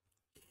Gallo.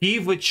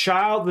 Heave a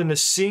child in a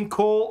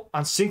sinkhole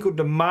on Cinco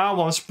de Mayo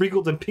while I'm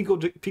sprinkled in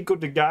Pico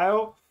de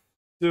Gallo?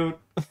 Dude,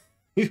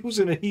 he was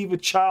gonna heave a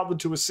child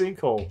into a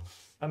sinkhole.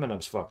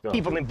 Eminem's fucked up.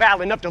 Evil and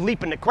vile enough to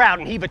leap in the crowd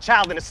and heave a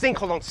child in a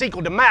sinkhole on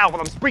Cinco de Mayo while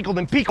I'm sprinkled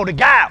in Pico de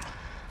Gallo.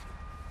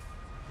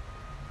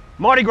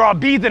 Mardi Gras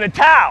beads in a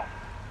towel.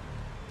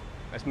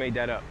 I just made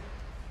that up.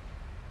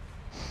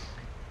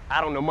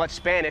 I don't know much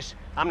Spanish.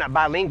 I'm not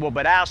bilingual,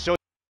 but I'll show you.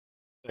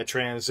 That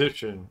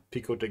transition,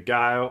 Pico de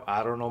Gallo,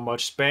 I don't know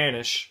much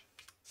Spanish.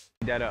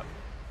 That up.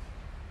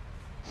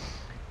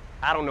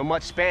 I don't know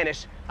much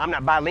Spanish. I'm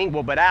not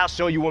bilingual, but I'll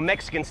show you a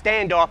Mexican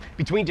standoff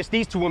between just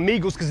these two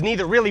amigos, cause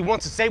neither really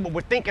wants to say what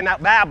we're thinking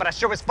out loud, but I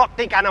sure as fuck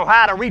think I know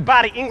how to read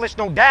body English,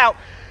 no doubt.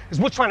 Cause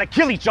we're trying to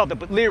kill each other,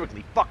 but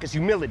lyrically, fuck is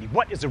humility.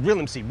 What is a real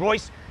MC?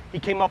 Royce, he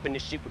came up in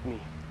this shit with me.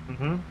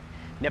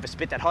 Never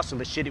spit that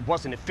hustler shit, it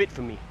wasn't a fit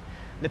for me.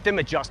 Let them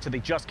adjust till they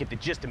just get the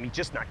gist of me,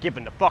 just not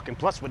giving a fuck. And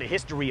plus with a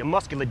history of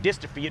muscular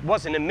dystrophy, it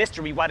wasn't a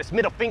mystery why this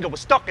middle finger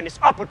was stuck in this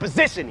upward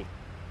positioning.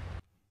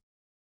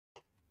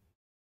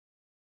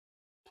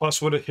 Plus,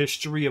 with a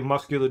history of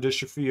muscular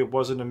dystrophy, it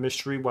wasn't a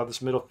mystery why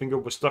this middle finger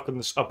was stuck in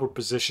this upward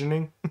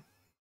positioning.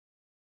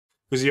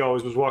 Because he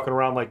always was walking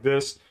around like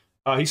this.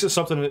 He said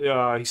something,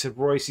 he said,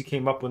 Royce, he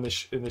came up in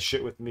this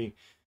shit with me.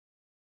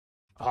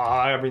 I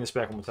gotta bring this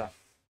back one more time.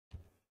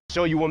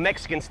 Show you a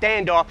Mexican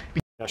standoff.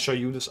 I'll show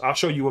you this. I'll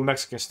show you a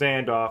Mexican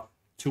standoff.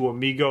 Two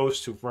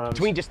amigos, two friends.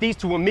 Between just these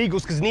two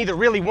amigos, because neither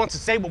really wants to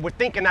say what we're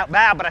thinking out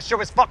loud, but I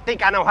sure as fuck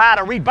think I know how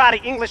to read body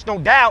English, no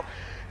doubt.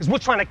 Cause we're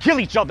trying to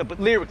kill each other, but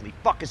lyrically,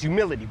 fuck is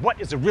humility.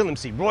 What is a real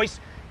MC? Royce,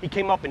 he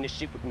came up in this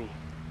shit with me.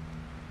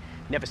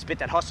 Never spit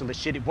that hustler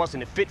shit, it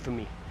wasn't a fit for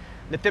me.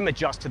 Let them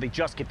adjust till they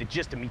just get the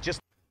gist of me.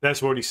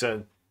 That's what he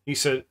said. He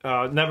said,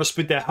 never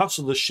spit that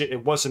hustler shit,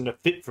 it wasn't a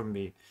fit for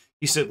me.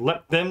 He said,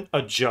 let them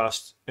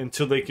adjust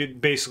until they could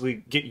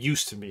basically get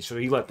used to me. So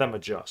he let them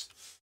adjust.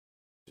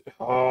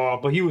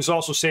 But he was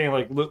also saying,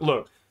 like,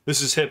 look, this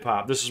is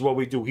hip-hop. This is what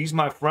we do. He's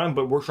my friend,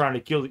 but we're trying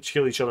to kill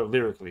each other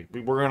lyrically.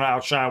 We're going to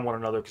outshine one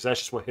another because that's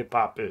just what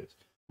hip-hop is.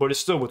 But it's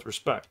still with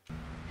respect.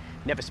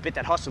 Never spit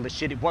that hustler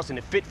shit. It wasn't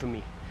a fit for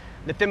me.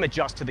 Let them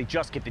adjust till they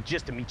just get the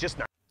gist of me. Just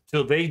not.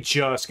 till they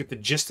just get the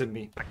gist of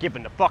me. Not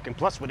giving a fucking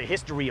plus with a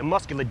history of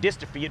muscular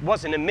dystrophy. It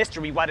wasn't a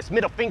mystery why this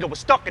middle finger was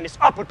stuck in this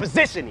upward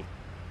positioning.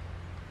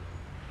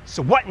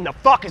 So what in the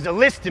fuck is a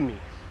list to me?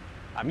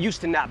 I'm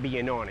used to not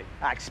being on it.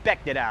 I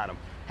expect it out of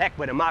 'em. Heck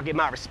with 'em, I'll get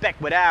my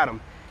respect without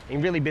 'em.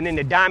 Ain't really been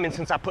into diamonds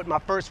since I put my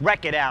first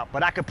record out,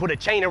 but I could put a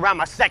chain around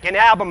my second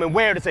album and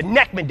wear it as a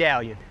neck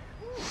medallion.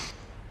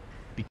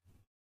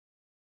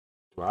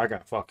 Bro, I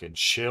got fucking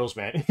chills,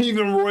 man.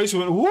 Even Royce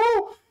went,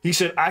 woo! He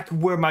said, I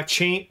could wear my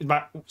chain,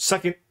 my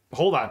second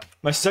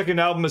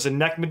album is a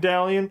neck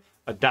medallion,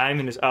 a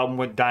diamond, his album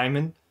went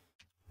diamond.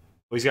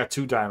 Well, he's got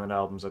 2 diamond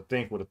albums, I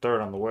think, with a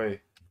 3rd on the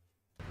way.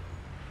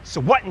 So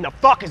what in the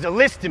fuck is a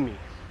list to me?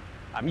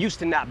 I'm used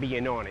to not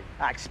being on it.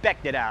 I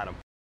expect it out of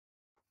 'em.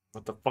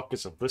 What the fuck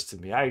is a list to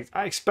me? I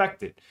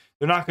expect it.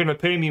 They're not going to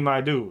pay me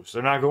my dues.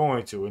 They're not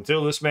going to.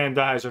 Until this man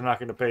dies, they're not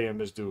going to pay him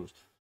his dues.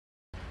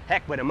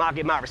 Heck with 'em, I'll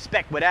get my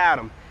respect without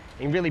 'em.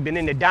 Ain't really been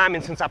into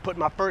diamonds since I put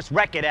my first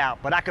record out,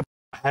 but I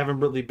haven't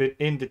really been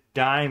into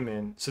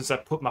diamond since I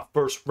put my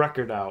first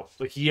record out.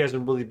 Like, he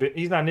hasn't really been,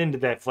 he's not into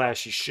that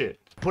flashy shit.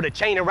 Put a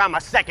chain around my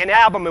second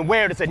album and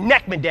wear it as a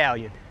neck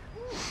medallion.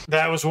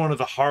 That was one of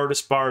the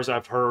hardest bars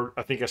I've heard,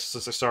 I think,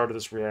 since I started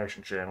this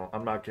reaction channel.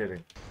 I'm not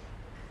kidding.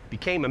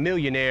 Became a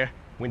millionaire,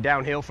 went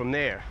downhill from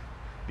there.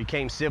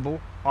 Became civil,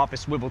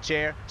 office swivel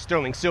chair,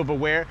 sterling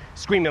silverware,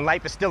 screaming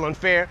life is still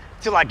unfair,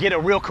 till I get a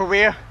real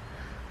career.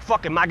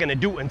 Fuck am I gonna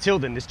do until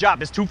then? This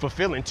job is too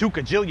fulfilling. 2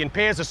 kajillion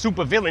pairs of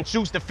supervillain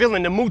shoes to fill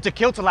in the mood to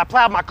kill till I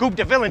plowed my coupe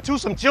de villain to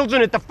some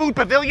children at the food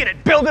pavilion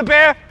at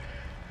Build-A-Bear.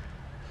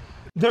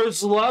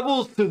 There's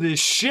levels to this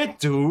shit,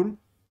 dude.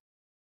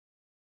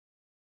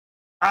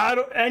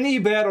 Any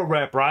battle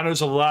rapper, I know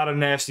there's a lot of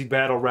nasty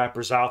battle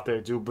rappers out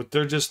there, dude, but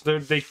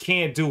they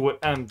can't do what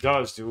M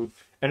does, dude.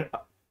 And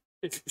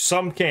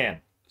some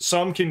can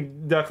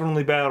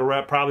definitely battle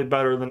rap, probably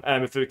better than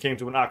M if it came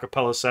to an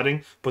acapella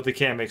setting, but they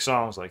can't make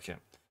songs like him.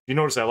 You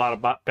notice that a lot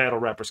of battle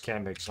rappers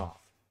can't make songs.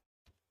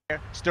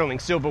 Sterling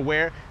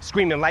silverware,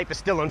 screaming life is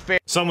still unfair.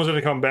 Someone's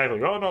gonna come back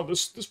like, oh no,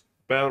 this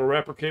battle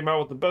rapper came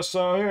out with the best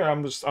song here.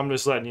 I'm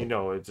just letting you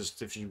know. It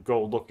just, if you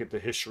go look at the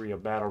history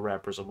of battle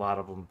rappers, a lot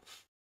of them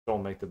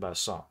don't make the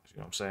best songs. You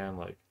know what I'm saying?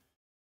 Like,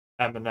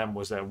 Eminem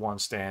was that one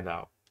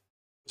standout.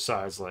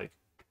 Besides, like,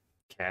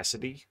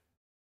 Cassidy,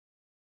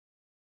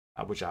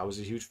 which I was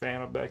a huge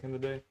fan of back in the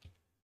day.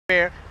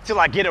 Till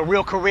I get a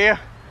real career.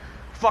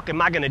 Fuck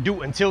am I gonna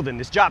do until then?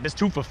 This job is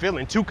too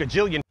fulfilling. 2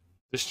 kajillion.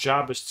 This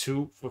job is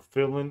too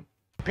fulfilling.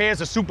 Pairs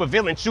of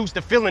supervillain shoes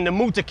to fill in the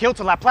mood to kill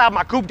till I plowed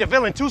my coupe de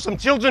villain to some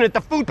children at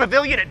the food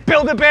pavilion at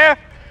Build-A-Bear.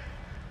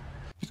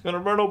 He's gonna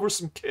run over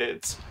some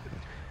kids.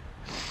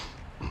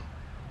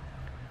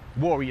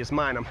 Warriors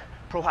mine 'em.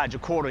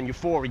 Pro-hydrocodone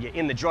euphoria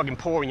in the drug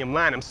emporium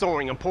line. I'm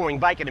soaring, I'm pouring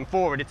Vicodin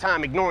 4 at a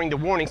time, ignoring the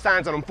warning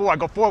signs on them 4. I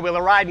go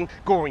 4-wheeler riding,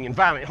 goring and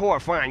violent,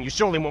 horrifying. You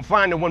surely won't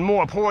find no one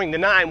more pouring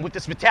than I am with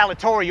this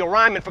retaliatory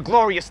rhyming for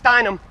Gloria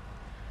Steinem.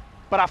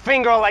 But I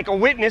finger like a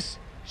witness.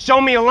 Show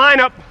me a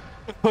lineup.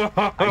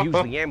 I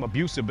usually am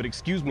abusive, but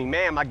excuse me,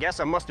 ma'am. I guess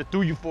I must have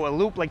threw you for a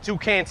loop like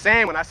Toucan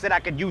Sam when I said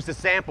I could use the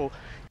sample.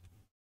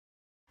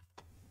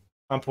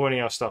 I'm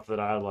pointing out stuff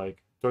that I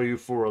like. Throw you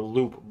for a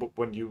loop, but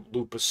when you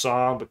loop a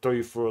song, but throw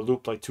you for a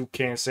loop like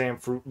Toucan Sam,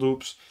 Fruit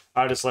Loops.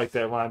 I just like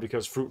that line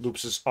because Fruit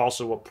Loops is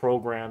also a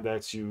program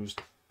that's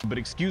used. But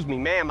excuse me,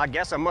 ma'am, I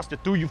guess I must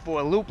have threw you for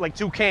a loop like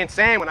Toucan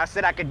Sam when I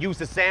said I could use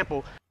the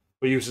sample.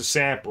 But use a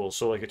sample,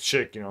 so like a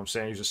chick, you know what I'm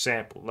saying? Use a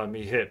sample, let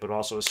me hit, but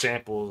also a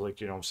sample,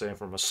 like, you know what I'm saying,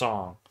 from a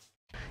song.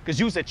 Cause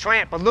you's a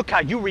tramp, but look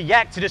how you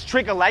react to this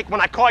trigger like when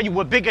I call you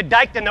a bigger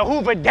dyke than the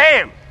Hoover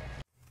Dam.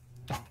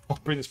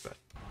 Bring this back.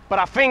 But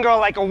I finger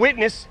like a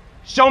witness.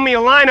 Show me a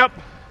lineup.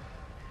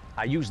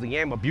 I usually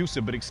am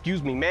abusive, but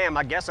excuse me, ma'am,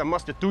 I guess I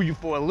must have threw you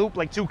for a loop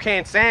like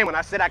Toucan Sam when I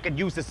said I could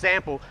use the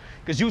sample.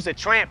 Cause you's a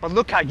tramp, but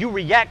look how you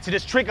react to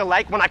this trigger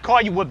like when I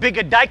call you a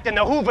bigger dyke than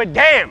the Hoover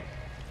Dam.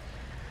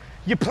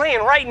 You're playing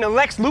right into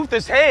Lex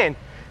Luthor's hand.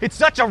 It's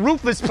such a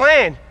ruthless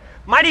plan.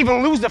 Might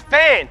even lose a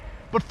fan.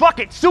 But fuck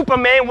it,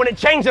 Superman wouldn't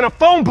change in a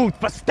phone booth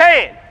for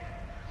Stan.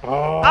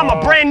 I'm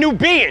a brand new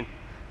being,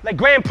 like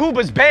Grand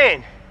Pooba's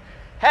band.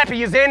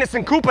 Happy as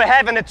Anderson Cooper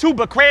having a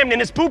tuba crammed in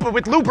his pooper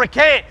with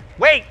lubricant.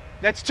 Wait,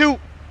 that's 2.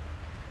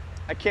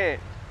 I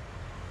can't.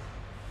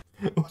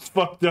 It was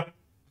fucked up.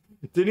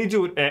 Didn't he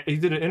do it? He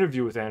did an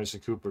interview with Anderson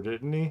Cooper,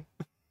 didn't he?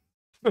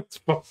 That's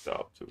fucked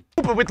up, too.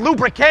 Cooper with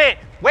lubricant.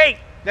 Wait,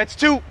 that's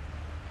 2.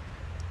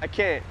 I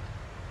can't.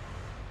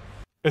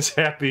 As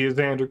happy as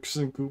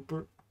Anderson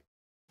Cooper.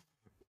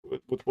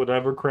 With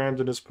whatever crammed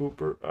in his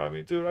pooper. I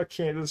mean, dude, I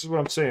can't. This is what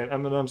I'm saying.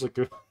 Eminem's like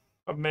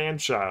a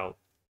man-child.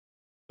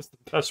 It's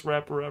the best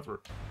rapper ever.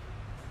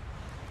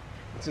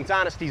 Since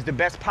honesty's the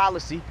best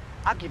policy,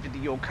 I'll give it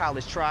the old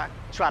college try.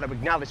 Try to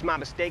acknowledge my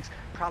mistakes.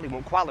 Probably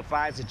won't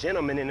qualify as a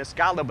gentleman and a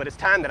scholar, but it's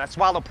time that I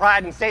swallow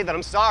pride and say that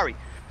I'm sorry.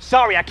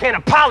 Sorry, I can't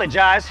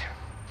apologize.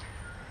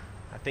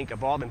 I think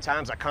of all them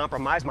times I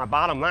compromised my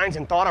bottom lines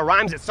and thought of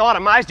rhymes that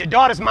sodomized your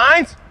daughter's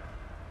minds.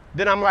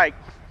 Then I'm like,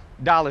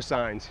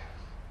 $signs.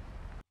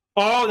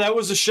 Oh, that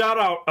was a shout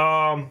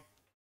out.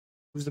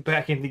 Who's the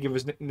back? I can't think of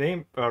his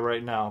name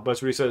right now. But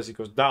that's what he says. He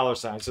goes,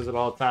 $. He says it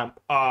all the time.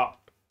 I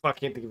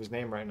can't think of his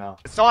name right now.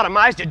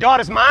 Sodomized your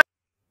daughter's mind.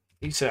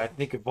 He said, I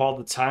think of all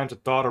the times a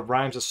thought of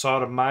rhymes to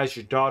sodomize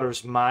your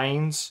daughter's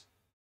minds.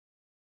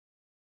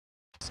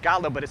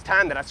 Scholar, but it's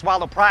time that I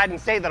swallow pride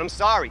and say that I'm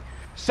sorry.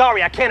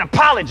 Sorry, I can't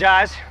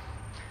apologize.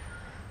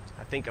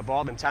 I think of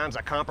all the times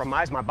I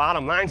compromised my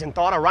bottom lines and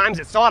thought of rhymes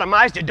that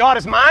sodomized your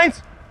daughter's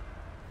minds.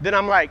 Then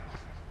I'm like,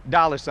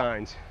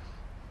 $.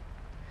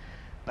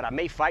 But I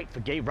may fight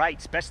for gay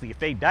rights, especially if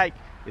Faye Dyke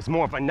is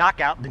more of a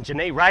knockout than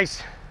Janae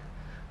Rice.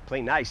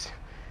 Play nice.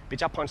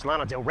 Bitch, I punched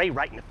Lana Del Rey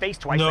right in the face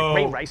twice like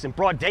Ray Rice in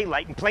broad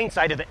daylight in plain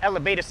sight of the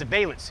elevator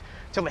surveillance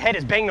till the head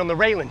is banged on the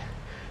railing.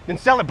 Then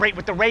celebrate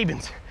with the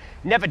Ravens.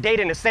 Never date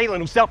an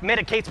assailant who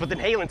self-medicates with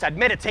inhalants. I'd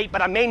meditate,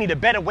 but I may need a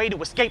better way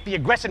to escape the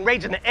aggression,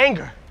 rage, and the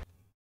anger.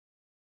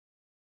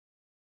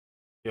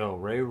 Yo,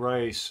 Ray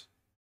Rice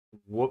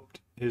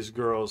whooped his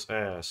girl's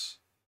ass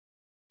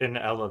in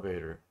the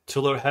elevator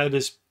till her head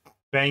is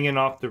banging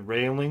off the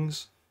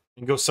railings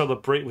and go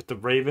celebrate with the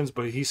Ravens,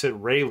 but he said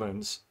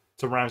Raylins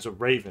to rhymes with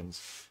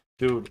Ravens.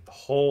 Dude,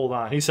 hold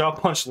on. He said, I'll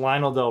punch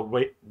Lionel Del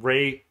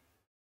Rey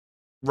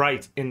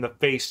right in the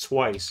face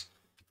twice.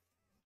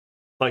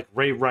 Like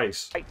Ray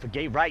Rice. Fight for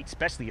gay rights,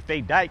 especially if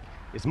Faye Dyke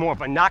is more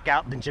of a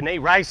knockout than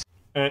Janae Rice.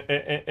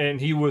 And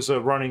he was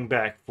a running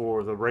back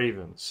for the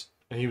Ravens.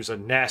 And he was a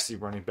nasty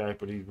running back,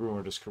 but he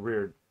ruined his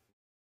career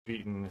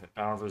beating,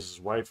 I don't know if it was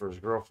his wife or his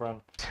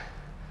girlfriend.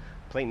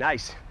 Play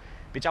nice.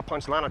 Bitch, I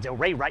punched Lana Del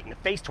Rey right in the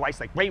face twice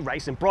like Ray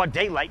Rice in broad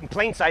daylight in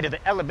plain sight of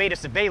the elevator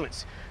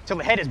surveillance till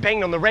the head is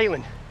banged on the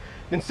railing.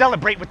 Then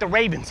celebrate with the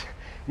Ravens.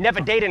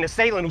 Never date an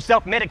assailant who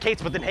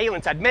self-medicates with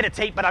inhalants. I'd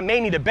meditate, but I may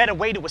need a better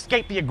way to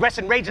escape the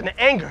aggression, rage, and the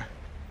anger.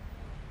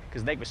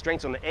 Because leg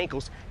restraints on the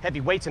ankles,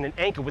 heavy weights and an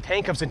anchor with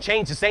handcuffs and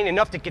chains just ain't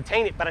enough to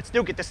contain it, but I'd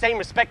still get the same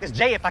respect as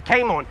Jay if I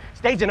came on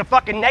stage in a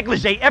fucking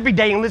negligee every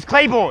day in Liz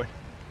Claiborne.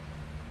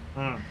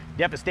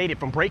 Devastated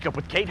from breakup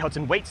with Kate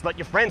Hudson. Wait, slut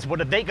your friends, what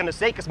are they gonna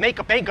say? Cause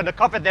makeup ain't gonna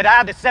cover that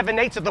eye that's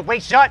 7/8 of the way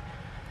shut.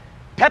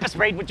 Pepper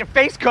sprayed with your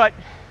face cut.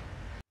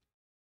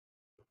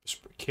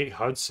 Kate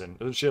Hudson.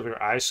 Doesn't she have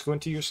her eyes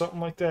squinty or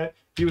something like that?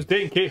 He was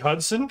dating Kate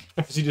Hudson?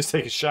 Or is he just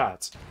taking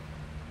shots?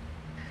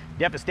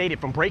 Devastated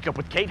from breakup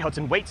with Kate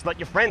Hudson. Wait, slut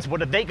your friends,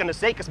 what are they gonna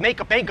say? Cause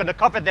makeup ain't gonna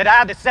cover that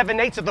eye that's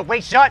 7/8 of the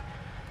way shut.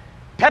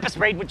 Pepper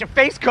sprayed with your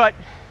face cut.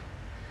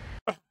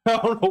 I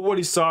don't know what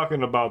he's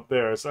talking about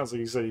there. It sounds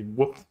like he said he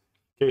whooped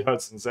Kate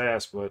Hudson's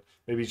ass, but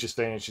maybe he's just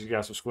saying she's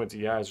got some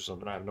squinty eyes or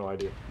something. I have no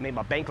idea. Made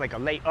my bank like a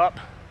layup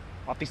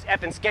off these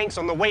effing skanks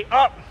on the way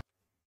up.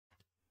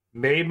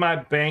 Made my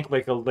bank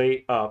like a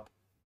lay up.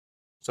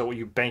 So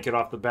you bank it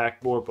off the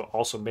backboard, but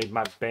also made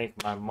my bank,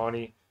 my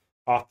money,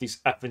 off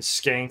these effing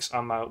skanks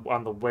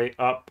on the way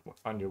up.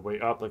 On your way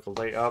up, like a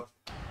lay up.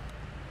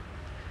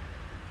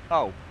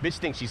 Oh, bitch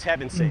thinks she's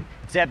heaven sent.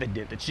 It's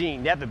evident that she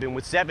ain't never been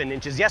with 7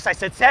 inches. Yes, I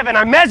said 7,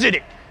 I measured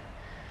it!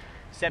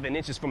 7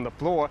 inches from the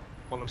floor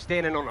while I'm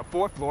standing on the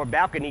 4th floor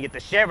balcony at the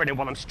Sheraton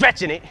while I'm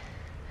stretching it.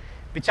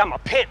 Bitch, I'm a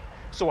pimp,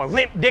 so a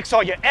limp dick's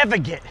all you ever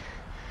get.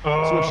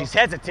 So if she's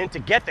hesitant to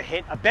get the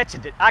hint, I bet you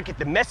that I get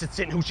the message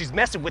sent who she's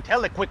messing with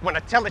hella quick when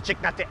I tell a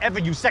chick not to ever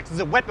use sex as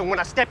a weapon when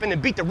I step in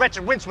and beat the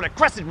wretched wrench with a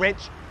crescent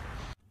wrench.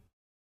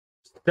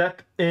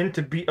 Step in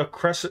to beat a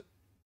crescent...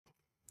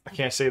 I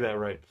can't say that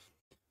right.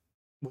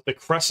 With a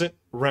crescent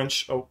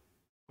wrench... Oh,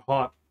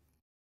 hold on.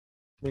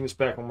 Bring this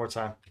back one more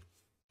time.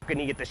 Can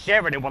you get the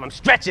Sheraton while I'm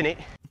stretching it?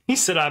 He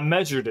said I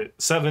measured it.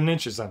 7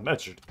 inches I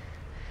measured.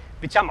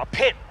 Bitch, I'm a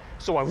pimp,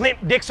 so a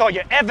limp dick's all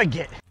you ever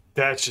get.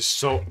 That's just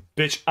so...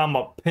 Bitch, I'm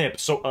a pimp,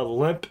 so a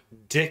limp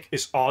dick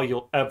is all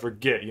you'll ever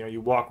get. You know,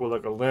 you walk with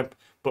like a limp,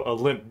 but a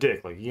limp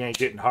dick. Like, he ain't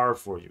getting hard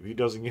for you. He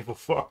doesn't give a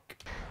fuck.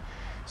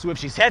 So if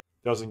she's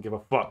doesn't give a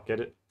fuck, get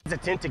it?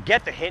 hesitant to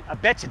get the hint, I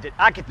bet you that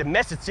I get the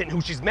message sent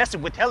who she's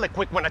messing with hella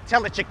quick when I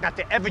tell a chick not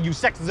to ever use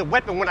sex as a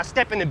weapon when I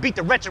step in and beat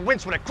the wretched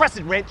winch with a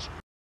crescent wrench.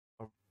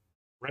 A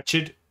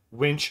wretched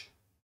winch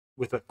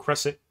with a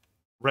crescent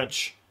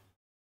wrench.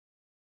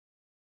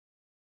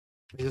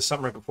 There's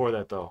something right before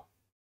that, though.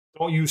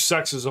 Don't use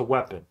sex as a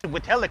weapon.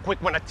 With hella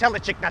quick when I tell a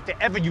chick not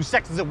to ever use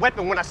sex as a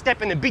weapon when I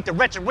step in and beat the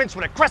wretched winch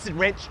with a crescent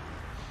wrench.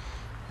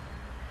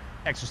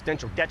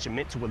 Existential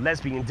detriment to a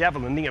lesbian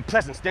devil and the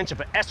unpleasant stench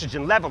of an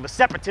estrogen level. A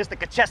separatist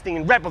like a chesting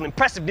and rebel.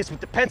 Impressiveness with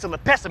the pencil. A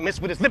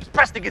pessimist with his lips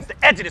pressed against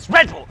the edge of this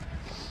Red Bull.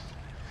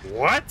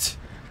 What?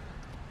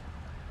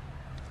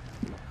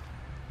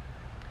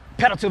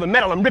 Pedal to the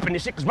metal, I'm ripping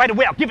this shit, cause right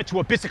away I'll give it to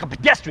a bitch like a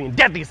pedestrian,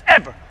 deadly as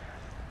ever.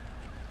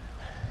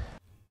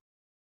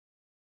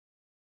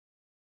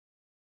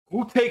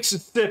 Who takes a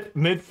sip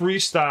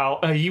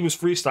mid-freestyle? He was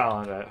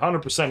freestyling that.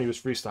 100% he was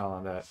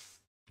freestyling that.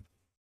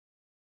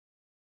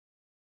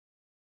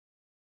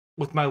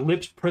 With my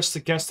lips pressed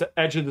against the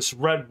edge of this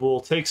Red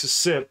Bull, takes a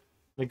sip,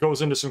 and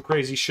goes into some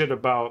crazy shit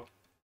about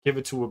give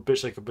it to a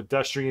bitch like a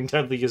pedestrian,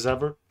 deadly as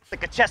ever.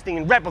 Like a chesting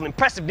and rebel,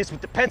 impressiveness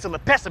with the pencil, a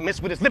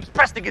pessimist with his lips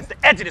pressed against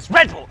the edge of this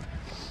Red Bull.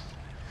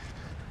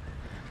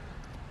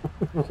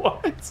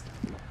 What?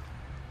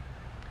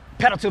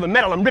 Pedal to the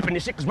metal, I'm ripping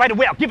this shit, cause right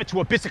away I'll give it to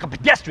a bitch like a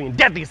pedestrian,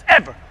 deadly as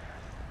ever.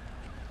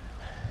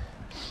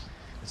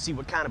 See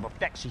what kind of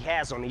effect she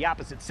has on the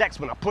opposite sex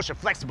when I push a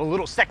flexible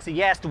little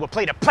sexy ass through a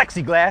plate of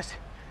plexiglass.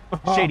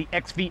 Shady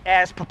XV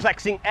ass,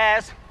 perplexing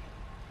ass.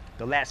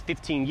 The last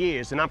 15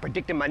 years, and I'm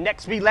predicting my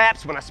next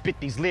relapse when I spit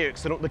these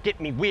lyrics, so don't look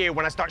at me weird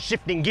when I start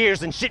shifting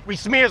gears and shit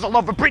re-smears all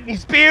over Britney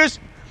Spears.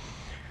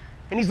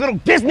 And these little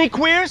Disney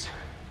queers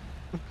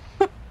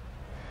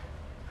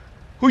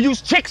who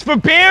use chicks for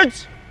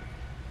beards.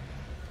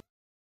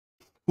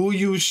 Who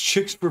use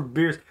chicks for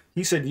beards?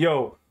 He said,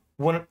 yo,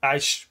 when I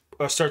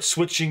start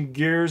switching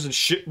gears and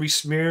shit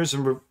re-smears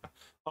and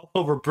all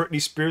over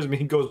Britney Spears. I mean,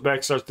 he goes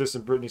back, starts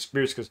dissing Britney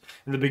Spears because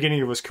in the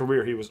beginning of his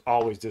career, he was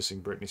always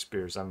dissing Britney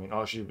Spears. I mean,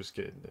 all she was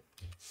getting it.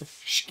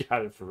 She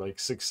got it for like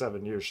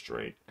 6-7 years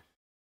straight.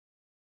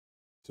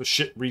 So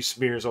shit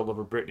re-smears all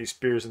over Britney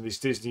Spears and these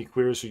Disney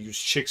queers who use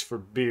chicks for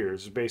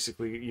beards.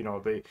 Basically, you know,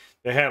 they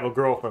have a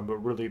girlfriend,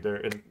 but really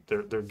they're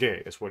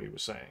gay. That's what he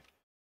was saying.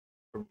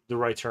 The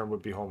right term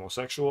would be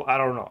homosexual. I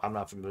don't know. I'm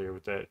not familiar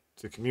with that,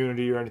 the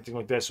community or anything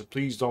like that. So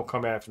please don't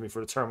come after me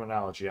for the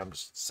terminology. I'm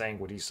just saying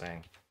what he's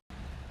saying.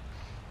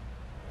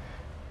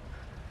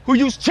 Who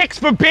use chicks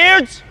for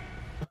beards?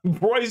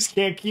 Royce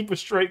can't keep a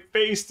straight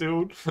face,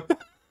 dude.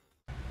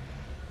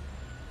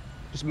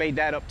 Just made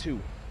that up too.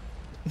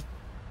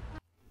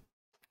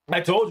 I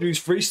told you he's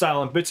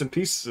freestyling bits and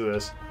pieces of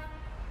this.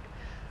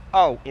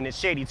 Oh, in it's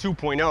Shady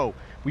 2.0.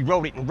 We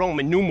wrote it in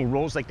Roman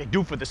numerals like they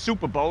do for the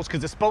Super Bowls,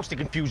 cause it's supposed to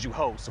confuse you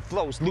hoes, so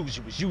flows lose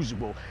you as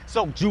usual.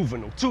 So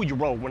juvenile,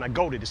 2-year-old when I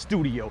go to the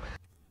studio.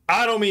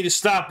 I don't mean to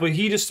stop, but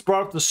he just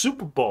brought up the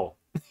Super Bowl.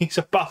 He's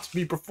about to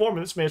be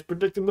performing. This man's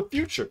predicting the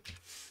future.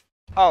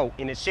 Oh,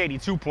 in it's Shady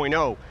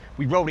 2.0.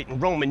 We wrote it in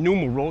Roman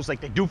numerals like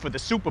they do for the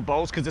Super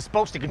Bowls, cause it's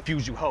supposed to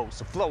confuse you hoes,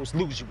 so flows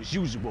lose you as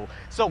usual.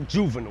 So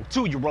juvenile,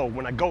 2-year-old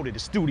when I go to the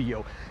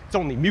studio. It's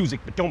only music,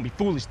 but don't be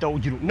foolish though.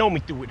 You don't know me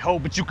through it, ho,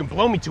 but you can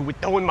blow me to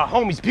it though in my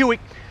homie's Buick.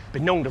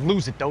 Been known to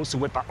lose it though,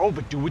 so if I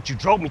overdo it, you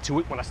drove me to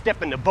it. When I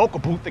step in the vocal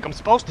booth, think I'm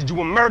supposed to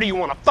do and murder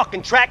you on a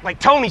fucking track like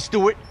Tony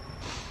Stewart.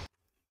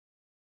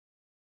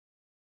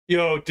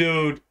 Yo,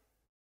 dude.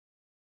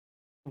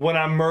 When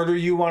I murder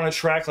you on a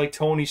track like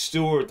Tony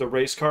Stewart, the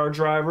race car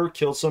driver,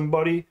 killed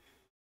somebody.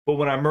 But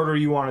when I murder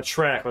you on a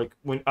track, like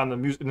when in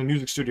the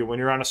music studio, when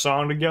you're on a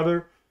song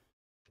together,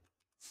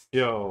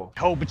 yo.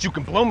 Oh, but you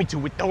can blow me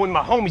to it though in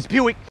my homie's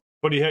Buick.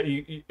 But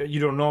you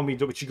don't know me,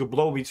 but you could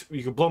blow me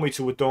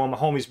to it though in my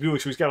homie's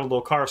Buick. So he's got a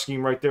little car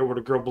scheme right there with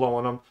a girl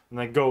blowing him, and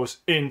then goes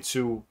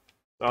into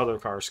the other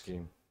car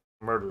scheme,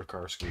 murder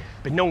car scheme.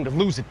 Been known to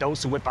lose it though,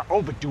 so if I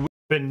overdo it.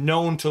 Been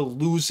known to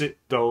lose it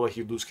though, like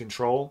you lose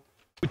control.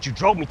 But you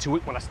drove me to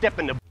it when I step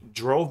in the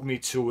drove me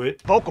to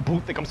it. Vocal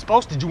booth, think I'm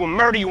supposed to do and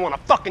murder you on a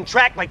fucking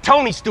track like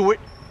Tony Stewart.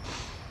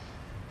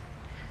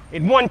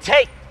 In one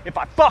take, if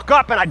I fuck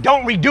up and I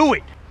don't redo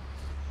it.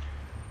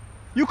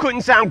 You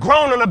couldn't sound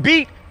grown on a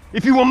beat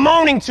if you were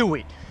moaning to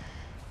it.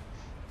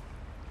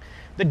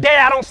 The day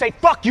I don't say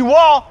fuck you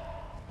all,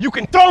 you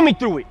can throw me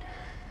through it.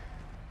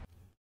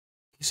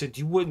 He said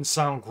you wouldn't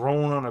sound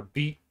grown on a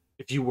beat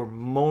if you were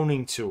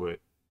moaning to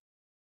it.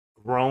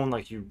 Grown,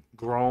 like you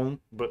grown,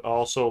 but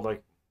also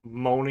like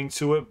moaning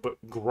to it, but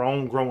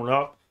grown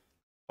up.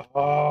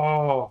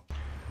 Oh.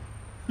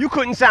 You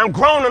couldn't sound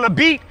grown on a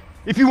beat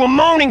if you were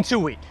moaning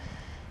to it.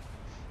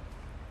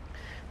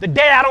 The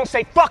day I don't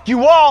say fuck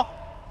you all,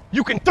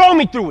 you can throw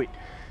me through it.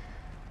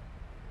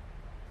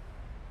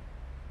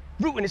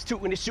 Rootin' is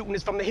tootin' is shootin'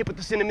 is from the hip with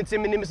the sentiments,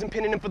 Eminem is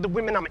pinning them for the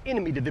women. I'm an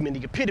enemy to them and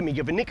the epitome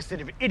of an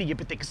inconsiderate idiot,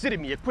 but they consider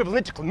me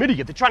equivalent to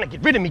chlamydia. They're trying to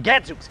get rid of me,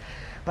 gadzooks.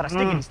 But I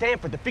stickity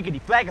stand for the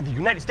figgity flag of the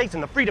United States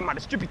and the freedom I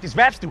distribute these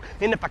raps to.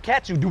 And if I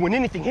catch you doing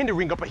anything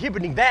hindering or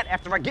prohibiting that,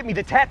 after I get me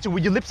the tattoo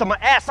with your lips on my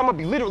ass, I'm gonna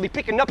be literally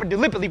picking up and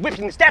deliberately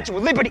whipping the Statue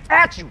of Liberty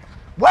at you.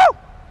 Woo!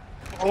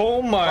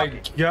 Oh my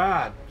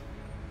God.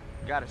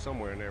 Got it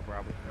somewhere in there,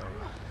 probably.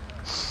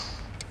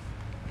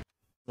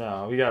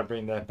 No, we gotta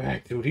bring that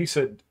back, dude. He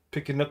said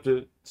picking up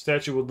the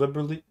Statue of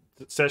Liberty,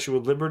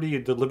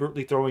 and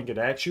deliberately throwing it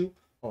at you.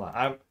 Hold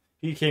on,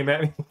 he came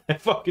at me with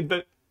that fucking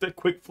that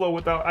quick flow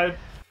without.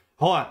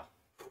 Hold on.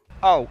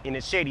 Oh, in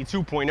it's Shady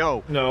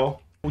 2.0. No.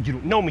 You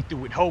don't know me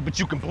through it, ho, but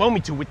you can blow me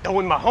to it though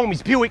in my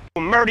homie's Buick.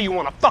 I'll murder you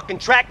on a fucking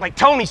track like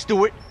Tony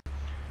Stewart.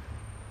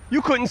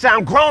 You couldn't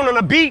sound grown on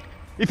a beat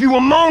if you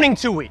were moaning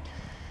to it.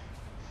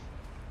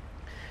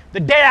 The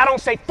day I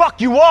don't say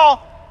fuck you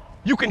all,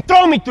 you can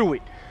throw me through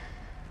it.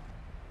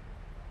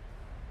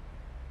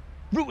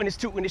 Rootin' is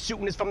tootin' is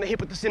shootin' is from the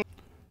hip with the sin.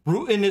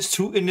 Rootin' is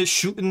tootin' is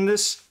shootin'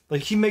 this.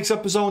 Like he makes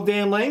up his own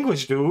damn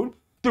language, dude.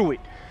 Through it.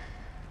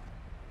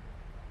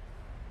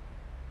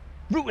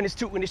 Rootin' is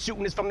tootin' is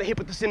shootin' is from the hip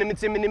with the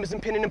sentiments, Eminem is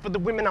pinning them for the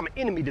women. I'm an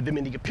enemy to them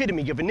and the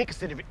epitome of an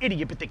inconsiderate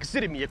idiot, but they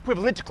consider me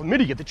equivalent to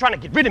chlamydia. They're trying to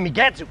get rid of me,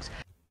 gadzooks.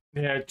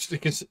 Yeah,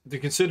 they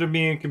consider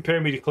me and compare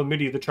me to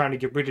chlamydia. They're trying to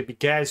get rid of me,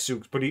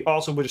 gadzooks. But he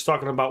also was just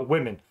talking about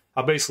women.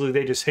 How basically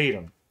they just hate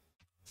him.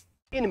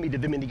 enemy to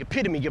them and the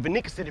epitome of an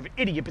inconsiderate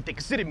idiot, but they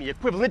consider me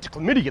equivalent to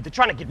chlamydia. They're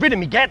trying to get rid of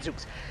me,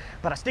 gadzooks.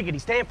 But I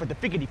stickity stand for the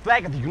figgity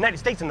flag of the United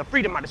States and the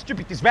freedom I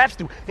distribute these raps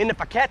through. And if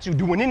I catch you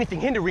doing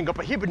anything hindering or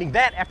prohibiting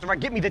that, after I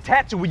get me the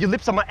tattoo with your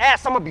lips on my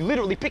ass, I'm gonna be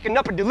literally picking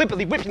up and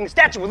deliberately whipping the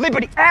Statue of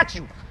Liberty at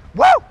you.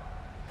 Woo!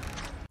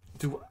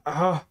 Dude,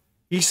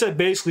 he said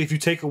basically, if you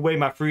take away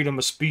my freedom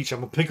of speech,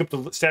 I'm gonna pick up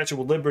the Statue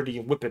of Liberty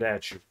and whip it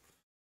at you.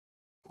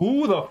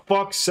 Who the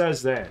fuck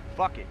says that?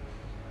 Fuck it.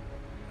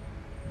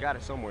 Got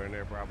it somewhere in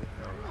there, probably.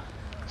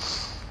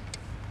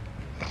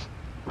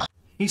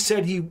 He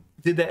said he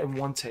did that in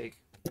one take.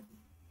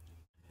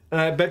 And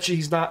I bet you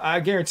he's not,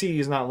 I guarantee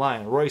he's not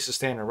lying. Royce is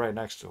standing right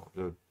next to him,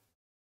 dude.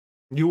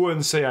 You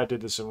wouldn't say I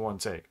did this in one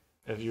take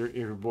if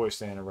your boy's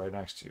standing right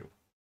next to you.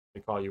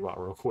 They call you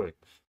out real quick,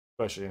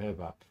 especially in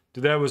hip-hop.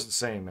 Dude, that was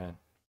insane, man.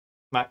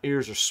 My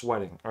ears are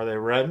sweating. Are they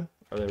red?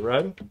 Are they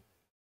red?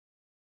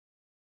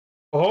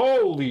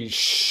 Holy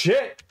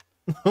shit!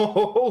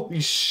 Holy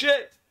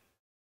shit!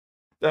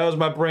 That was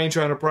my brain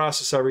trying to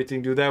process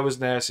everything, dude. That was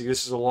nasty.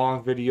 This is a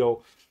long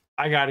video.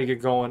 I gotta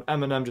get going.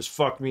 Eminem just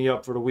fucked me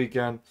up for the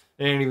weekend.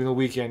 It ain't even the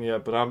weekend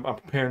yet, but I'm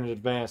preparing in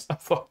advance. I'm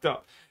fucked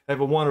up. Have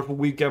a wonderful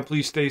weekend.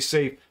 Please stay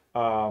safe.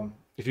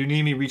 If you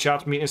need me, reach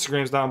out to me.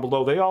 Instagram's down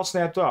below. They all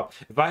snapped up.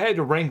 If I had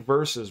to rank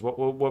verses,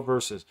 what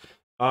verses?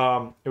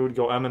 It would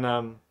go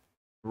Eminem,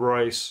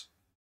 Royce,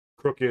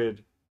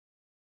 Crooked,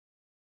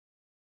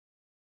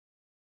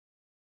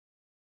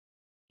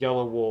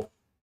 Yellow Wolf,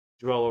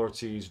 Joel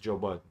Ortiz, Joe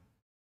Budden.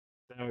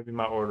 That would be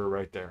my order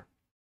right there.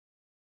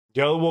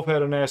 Yellow Wolf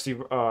had a nasty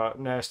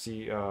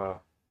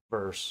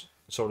verse.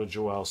 So did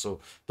Joel. So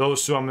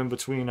those two I'm in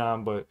between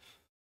on, but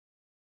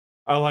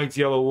I liked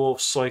Yellow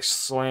Wolf's like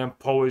slam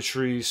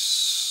poetry,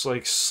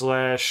 like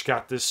slash,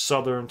 got this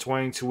southern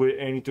twang to it,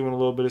 and he doing a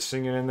little bit of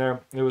singing in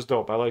there. It was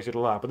dope. I liked it a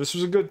lot. But this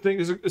was a good thing.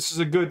 This is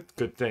a good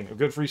thing. A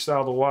good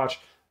freestyle to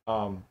watch.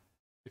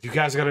 If you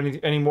guys got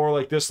any more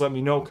like this, let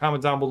me know.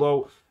 Comment down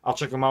below. I'll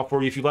check them out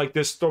for you. If you like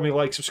this, throw me a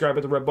like, subscribe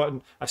at the red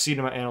button. I see it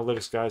in my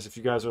analytics, guys. If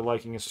you guys are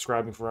liking and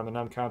subscribing for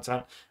Eminem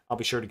content, I'll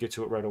be sure to get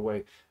to it right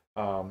away.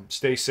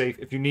 Stay safe.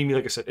 If you need me,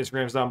 like I said,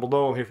 Instagram's down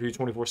below. I'm here for you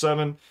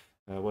 24/7.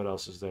 What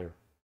else is there?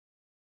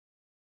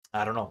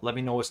 I don't know. Let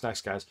me know what's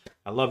next, guys.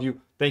 I love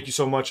you. Thank you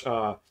so much.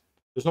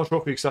 There's no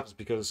trophy acceptance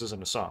because this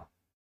isn't a song.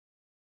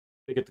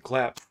 They get the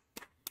clap.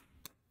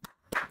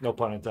 No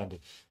pun intended.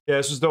 Yeah,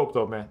 this was dope,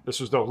 though, man. This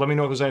was dope. Let me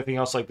know if there's anything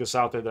else like this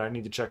out there that I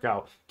need to check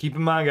out. Keep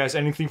in mind, guys,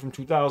 anything from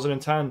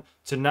 2010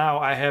 to now,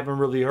 I haven't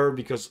really heard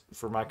because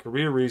for my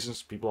career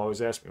reasons, people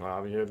always ask me, well,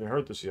 I haven't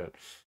heard this yet.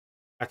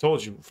 I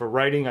told you, for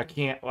writing, I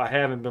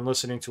haven't been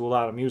listening to a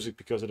lot of music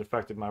because it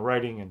affected my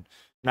writing, and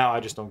now I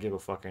just don't give a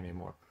fuck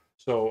anymore.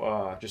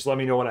 So just let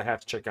me know what I have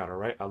to check out, all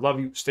right? I love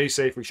you. Stay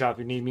safe. Reach out if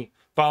you need me.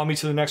 Follow me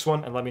to the next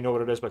one, and let me know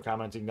what it is by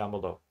commenting down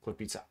below. Click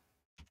Beats out.